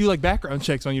because they do like background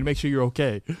checks on you to make sure you're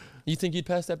okay. You think you'd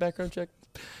pass that background check?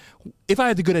 If I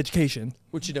had the good education.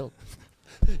 Which you don't.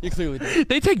 You clearly don't.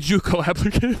 They take JUCO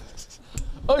applicants.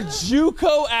 A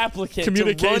JUCO applicant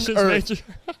Communications to run Earth. major.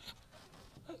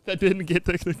 That didn't get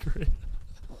the degree.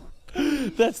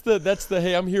 That's the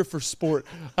hey, I'm here for sport.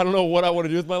 I don't know what I want to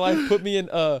do with my life. Put me in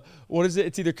what is it?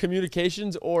 It's either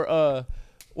communications or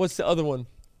what's the other one?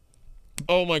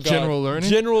 Oh my god. General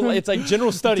learning? It's like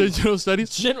general studies. General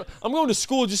studies? I'm going to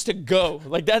school just to go.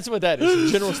 Like that's what that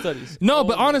is. General studies. No, Oh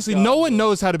but my honestly, God, no one bro.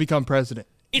 knows how to become president.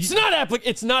 It's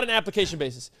not an application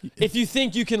basis. If you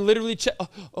think you can literally check,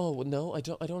 oh well, no, I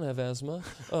don't have asthma.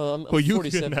 I'm Well, you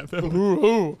 47. couldn't have that.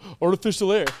 Ooh,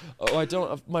 artificial air. Oh, I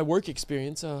don't. My work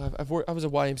experience. I was a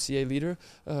YMCA leader.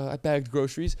 I bagged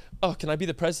groceries. Oh, can I be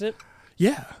the president?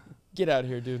 Yeah. Get out of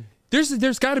here, dude.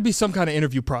 There's got to be some kind of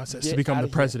interview process to Get become outta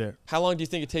the here. president. How long do you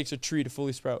think it takes a tree to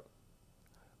fully sprout?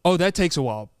 Oh, that takes a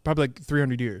while. Probably like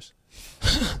 300 years.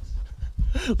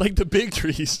 Like the big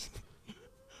trees.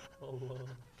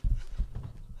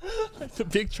 Like the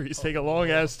big trees take a long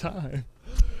ass time.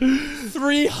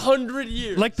 300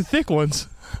 years. Like the thick ones.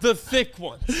 the thick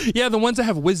ones. Yeah, the ones that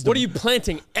have wisdom. What are you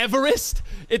planting? Everest?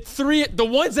 The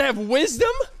ones that have wisdom?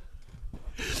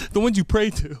 The ones you pray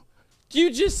to.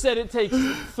 You just said it takes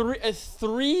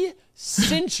three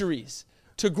centuries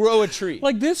to grow a tree.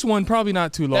 Like this one, probably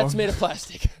not too long. That's made of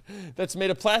plastic. That's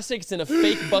made of plastic. It's in a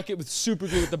fake bucket with super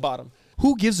glue at the bottom.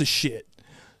 Who gives a shit?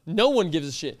 No one gives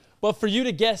a shit. But for you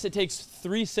to guess, it takes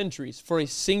 3 centuries for a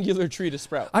singular tree to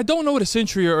sprout. I don't know what a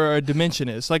century or a dimension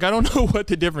is. Like, I don't know what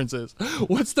the difference is.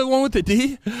 What's the one with the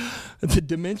D? The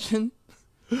dimension?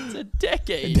 It's a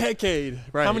decade. Decade.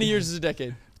 Right. How many years is a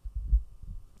decade?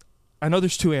 I know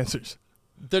there's 2 answers.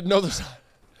 No, there's not.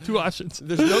 2 options.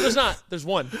 There's not. There's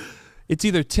one. It's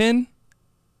either 10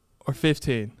 or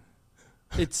 15.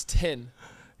 It's 10.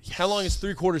 Yes. How long is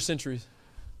 3/4 centuries?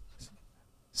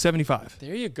 75.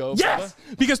 There you go. Yes!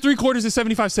 Bubba. Because 3/4 is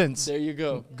 75 cents. There you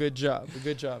go. Good job.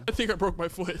 Good job. I think I broke my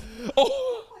foot.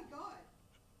 Oh! Oh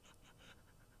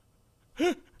my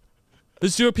god.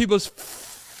 Let's do people's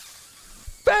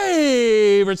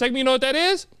favorite segment. You know what that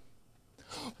is?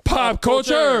 Pop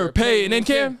culture. Peyton and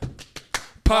Cam.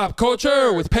 Pop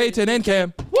culture with Peyton and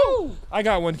Cam. Woo! I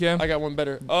got one, Cam. I got one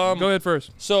better. Go ahead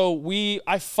first. So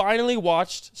I finally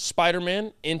watched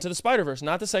Spider-Man Into the Spider-Verse.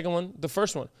 Not the second one, the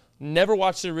first one. Never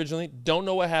watched it originally. Don't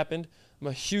know what happened. I'm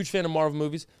a huge fan of Marvel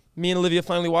movies. Me and Olivia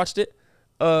finally watched it.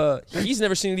 He's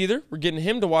never seen it either. We're getting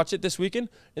him to watch it this weekend,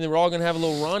 and then we're all gonna have a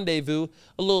little rendezvous,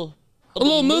 a little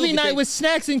movie night thing. with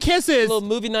snacks and kisses. A little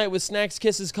movie night with snacks,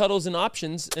 kisses, cuddles, and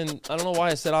options. And I don't know why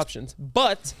I said options,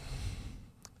 but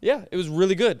yeah, it was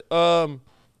really good.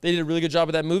 They did a really good job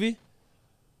of that movie.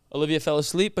 Olivia fell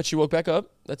asleep, but she woke back up.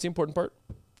 That's the important part.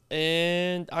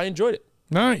 And I enjoyed it.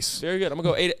 Nice. Very good. I'm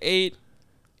gonna go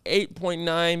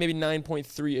 8.9, maybe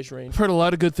 9.3-ish range. I've heard a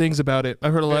lot of good things about it.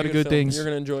 I've heard a lot of good film. things. You're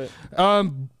gonna enjoy it.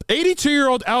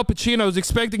 82-year-old Al Pacino is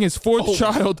expecting his 4th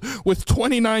child with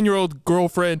 29-year-old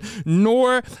girlfriend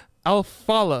Noor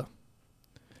Alfallah.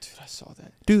 Dude, I saw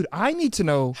that. Dude, I need to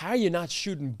know How are you not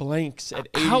shooting blanks at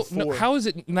 84? how is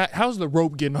it not? How's the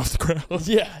rope getting off the ground?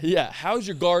 Yeah. How's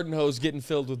your garden hose getting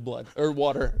filled with blood or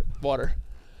water?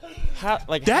 How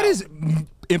That is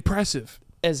impressive.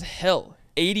 as hell.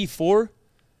 84.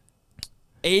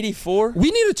 84. We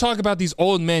need to talk about these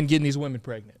old men getting these women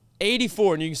pregnant.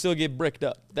 84, and you can still get bricked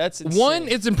up. That's insane. 1,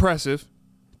 it's impressive.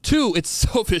 2, it's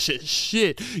selfish as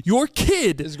shit. Your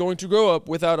kid is going to grow up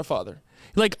without a father.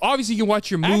 like obviously you can watch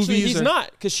your movies. Actually, he's or-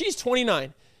 not, because she's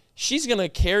 29. She's gonna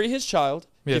carry his child,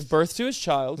 Yes. give birth to his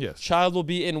child. Yes. Child will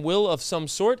be in will of some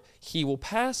sort. He will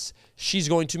pass. She's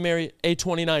going to marry a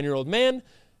 29-year-old man,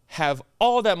 have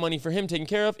all that money for him taken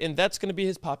care of, and that's gonna be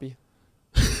his poppy.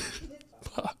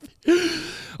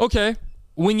 Okay,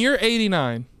 when you're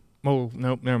 89. Oh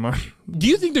nope, never mind. Do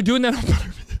you think they're doing that on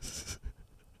purpose?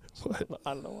 What?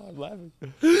 I don't know why I'm laughing.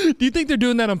 Do you think they're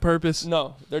doing that on purpose?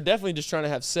 No, they're definitely just trying to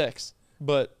have sex.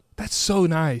 But That's so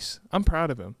nice. I'm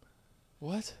proud of him.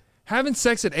 what? Having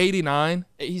sex at 89,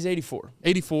 He's 84.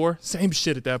 84, same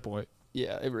shit at that point.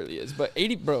 Yeah, it really is. But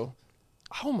 80, bro.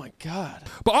 Oh my God.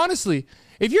 But honestly,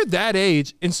 if you're that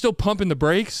age and still pumping the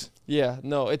brakes, Yeah,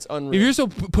 no, it's unreal. if you're still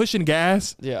pushing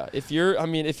gas, Yeah, if your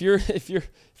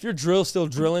drill's still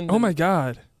drilling. oh my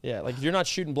God. Yeah, like if you're not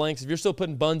shooting blanks, if you're still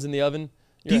putting buns in the oven,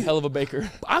 you're a hell of a baker.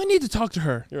 I need to talk to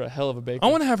her. You're a hell of a baker. I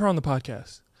want to have her on the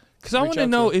podcast because I Reach want to out to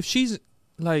know her. if she's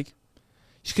like,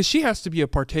 because she has to be a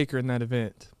partaker in that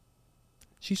event.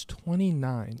 She's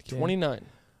 29. Kid. 29,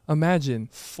 Imagine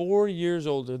 4 years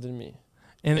older than me.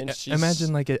 and, And she's-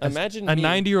 imagine like a imagine me-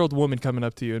 90-year-old woman coming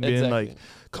up to you and being Exactly. like,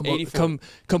 come 84.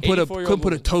 put a 84-year-old come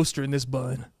put a woman. toaster in this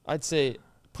bun. I'd say,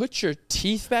 put your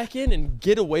teeth back in and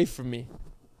get away from me,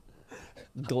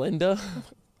 Glenda.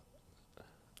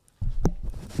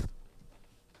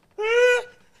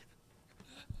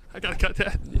 I gotta cut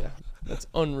that. Yeah, that's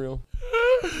unreal.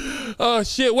 Oh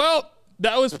shit. Well,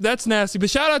 That's nasty. But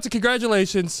shout out to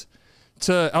congratulations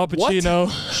to Al Pacino.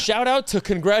 Shout out to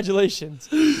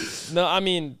congratulations. No, I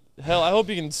mean, hell, I hope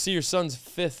you can see your son's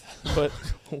 5th. But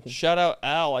shout out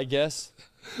Al, I guess.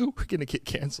 We're gonna get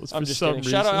canceled. I'm for just some kidding.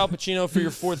 reason. Shout out Al Pacino for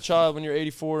your 4th child when you're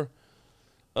 84.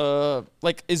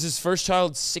 Like, is his first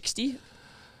child 60?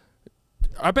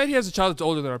 I bet he has a child that's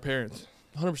older than our parents.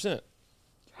 100%.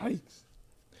 Yikes.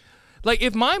 Like,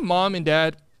 if my mom and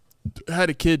dad had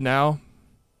a kid now,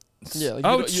 Yeah, like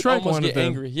I you'd- would you'd strike almost one get of them.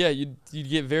 angry. Yeah, you'd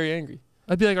get very angry.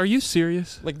 I'd be like, "Are you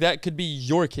serious?" Like, that could be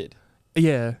your kid.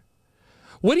 Yeah.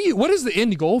 What is the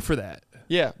end goal for that?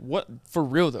 Yeah, what for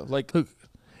real though? Like, Look,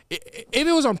 if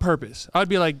it was on purpose, I'd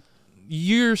be like,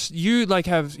 you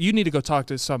need to go talk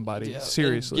to somebody yeah, and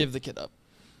seriously. give the kid up,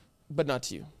 but not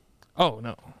to you. Oh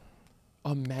no,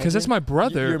 Imagine because that's my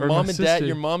brother Your or mom my and sister. dad.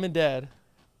 Your mom and dad.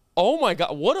 Oh my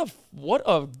God! What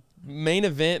a main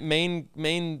event,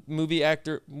 main movie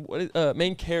actor.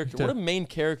 Main character? What a main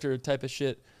character type of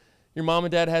shit. Your mom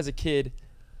and dad has a kid,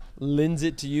 lends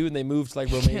it to you, and they move to like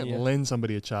You Romania. can't lend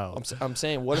somebody a child. I'm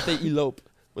saying, what if they elope?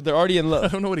 But they're already in I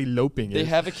love. don't know what eloping They is.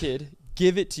 have a kid,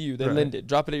 give it to you, they Right. lend it,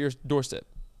 drop it at your doorstep.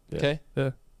 Yeah. Okay?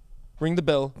 Yeah. Ring the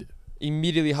bell,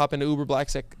 immediately hop into Uber Black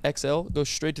XL, go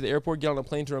straight to the airport, get on a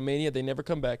plane to Romania. They never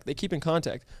come back. They keep in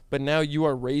contact. But now you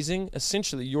are raising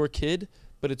essentially your kid,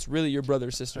 but it's really your brother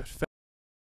or sister.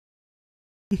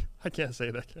 I can't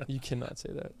say that. You cannot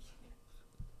say that.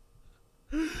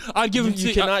 I'd give You, him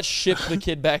you to. cannot ship the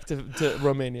kid back to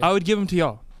Romania. I would give him to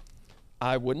y'all.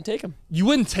 I wouldn't take him. You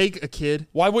wouldn't take a kid.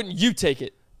 Why wouldn't you take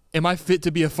it? Am I fit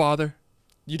to be a father?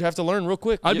 You'd have to learn real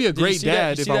quick. I'd be a Did you great see that?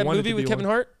 dad You if see I that wanted movie to with be Kevin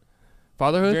one. Hart?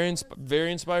 Fatherhood.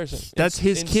 Very inspiring. That's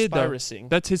his kid, though. Inspiring.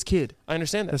 That's his kid. I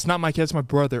understand that. That's not my kid. That's my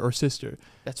brother or sister.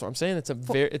 That's what I'm saying. It's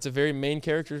a very main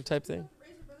character type thing.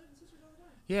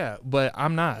 Yeah, but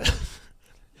I'm not.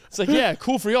 It's like, yeah,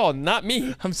 cool for y'all, not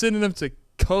me. I'm sending them to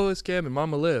co-host Cam and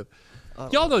Mama Liv.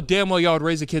 Y'all know damn well y'all would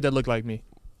raise a kid that looked like me.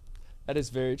 That is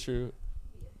very true.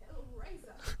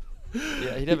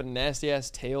 Yeah, he'd have a nasty ass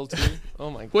tail too. Oh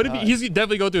my god. What if he's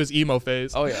definitely go through his emo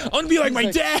phase? Oh yeah. I want to be like my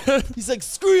like- dad. He's like,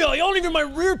 screw y'all, y'all ain't even my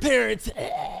rear parents.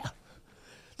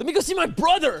 Let me go see my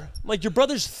brother. I'm like, your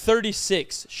brother's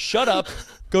 36. Shut up.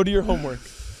 Go do your homework.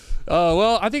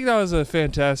 Well, I think that was a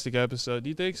fantastic episode. Do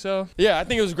you think so? Yeah, I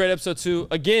think it was a great episode too.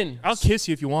 Again, I'll kiss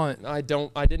you if you want. I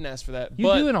didn't ask for that. You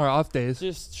but do in our off days.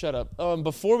 just shut up.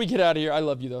 Before we get out of here, I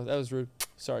love you though. That was rude.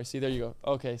 Sorry. See, there you go.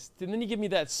 Okay. And then you give me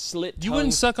that slit tongue. You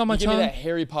wouldn't suck on my you give tongue? me that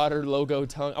Harry Potter logo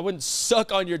tongue. I wouldn't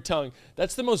suck on your tongue.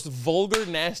 That's the most vulgar,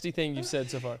 nasty thing you've said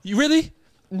so far. You really?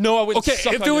 No, I wouldn't Okay,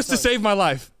 suck if on it your was to tongue. save my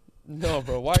life. No,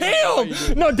 bro. Why are you Damn!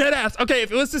 doing No, dead ass. Okay,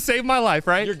 if it was to save my life,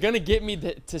 right? You're going to get me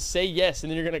to say yes,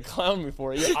 and then you're going to clown me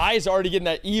for it. Your eyes are already getting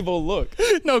that evil look.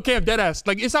 No, Cam, dead ass.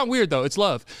 Like, it's not weird though. It's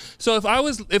love. So if I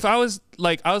was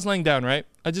like, I was laying down, right?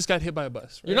 I just got hit by a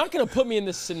bus. Right? You're not going to put me in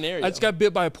this scenario. I just got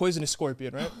bit by a poisonous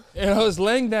scorpion, right? And I was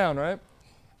laying down, right?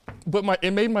 But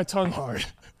it made my tongue hard.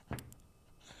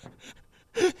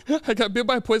 I got bit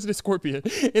by a poisonous scorpion,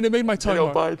 and it made my tongue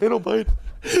hard. They don't bite.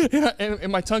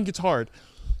 And my tongue gets hard.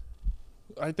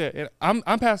 Right there. And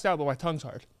I'm passed out, but my tongue's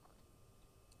hard.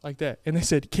 Like that. And they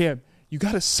said, Cam, you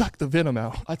got to suck the venom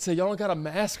out. I'd say, y'all don't got a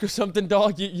mask or something,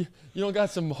 dog. You don't got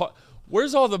some...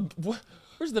 Where's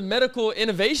the medical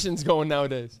innovations going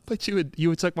nowadays? But you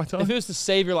would suck my tongue? If it was to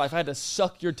save your life, I had to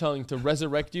suck your tongue to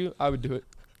resurrect you, I would do it.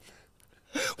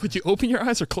 Would you open your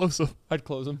eyes or close them? I'd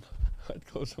close them. I'd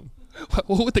close them.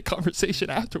 What would the conversation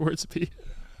afterwards be?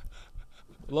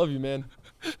 Love you, man.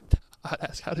 I'd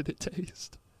ask, how did it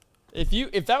taste?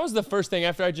 If that was the first thing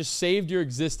after I just saved your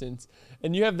existence,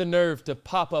 and you have the nerve to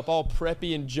pop up all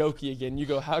preppy and jokey again, you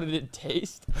go, how did it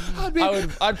taste?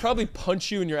 I'd probably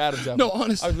punch you in your Adam's apple. No,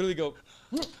 honestly. I'd really go,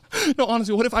 No,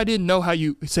 honestly, what if I didn't know how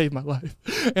you saved my life?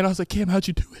 And I was like, Cam, how'd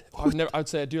you do it? I'd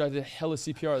say, dude, I did hella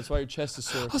CPR. That's why your chest is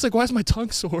sore. I was like, why is my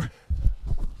tongue sore?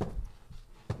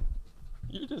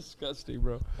 You're disgusting,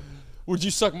 bro. Would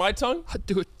you suck my tongue? I'd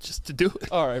do it just to do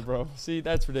it. All right, bro. See,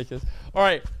 that's ridiculous. All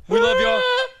right, we love y'all.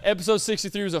 Episode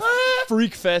 63 was a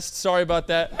freak fest. Sorry about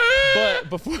that. But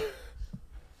before...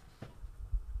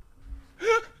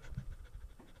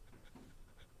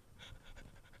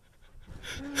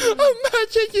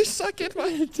 Imagine you sucking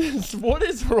my What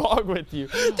is wrong with you?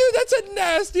 Dude, that's a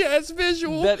nasty ass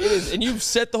visual. That is, and you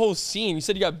set the whole scene. You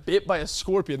said you got bit by a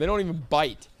scorpion. They don't even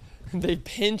bite. They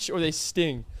pinch or they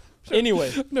sting.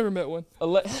 Anyway. I've never met one.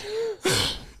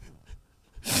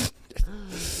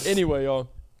 Anyway, y'all.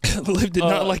 Liv did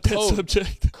not like that code.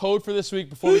 subject. Code for this week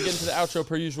before we get into the outro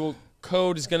per usual.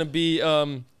 Code is going to be,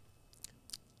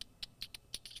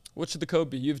 what should the code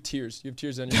be? You have tears. You have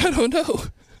tears on your I don't know.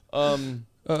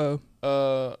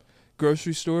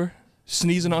 grocery store,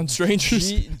 sneezing on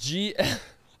strangers.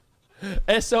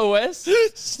 SOS.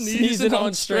 Sneezing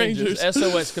on strangers.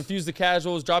 SOS. Confuse the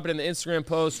casuals. Drop it in the Instagram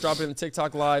post. Drop it in the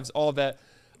TikTok lives. All of that.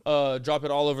 Drop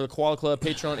it all over the Koala Club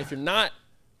Patreon. If you're not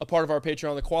a part of our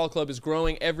Patreon, the Koala Club is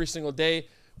growing every single day.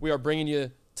 We are bringing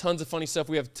you tons of funny stuff.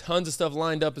 We have tons of stuff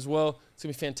lined up as well. It's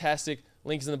gonna be fantastic.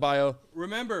 Links in the bio.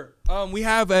 Remember, we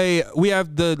have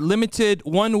the limited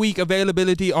 1 week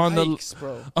availability on Yikes,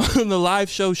 bro. on the live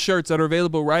show shirts that are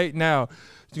available right now.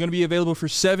 It's gonna be available for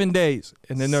 7 days,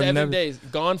 and then they're 7 days.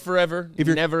 Gone forever.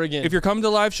 Never again. If you're coming to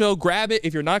the live show, grab it.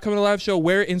 If you're not coming to the live show,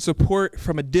 wear it in support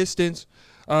from a distance.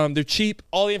 They're cheap.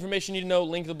 All the information you need to know.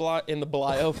 Link in the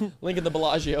bio. Link in the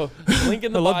Bellagio. Link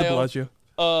in the I bio. love the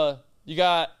Bellagio. You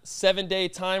got 7-day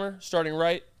timer starting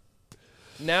right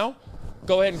now.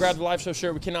 Go ahead and grab the live show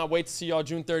shirt. We cannot wait to see y'all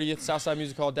June 30th, Southside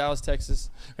Music Hall, Dallas, Texas.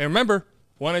 And remember,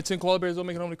 1 in 10 koala bears don't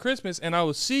make it home to Christmas, and I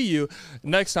will see you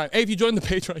next time. Hey, if you join the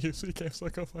Patreon, you see can't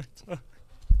suck up my tongue.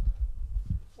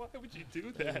 Why would you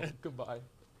do that? Goodbye.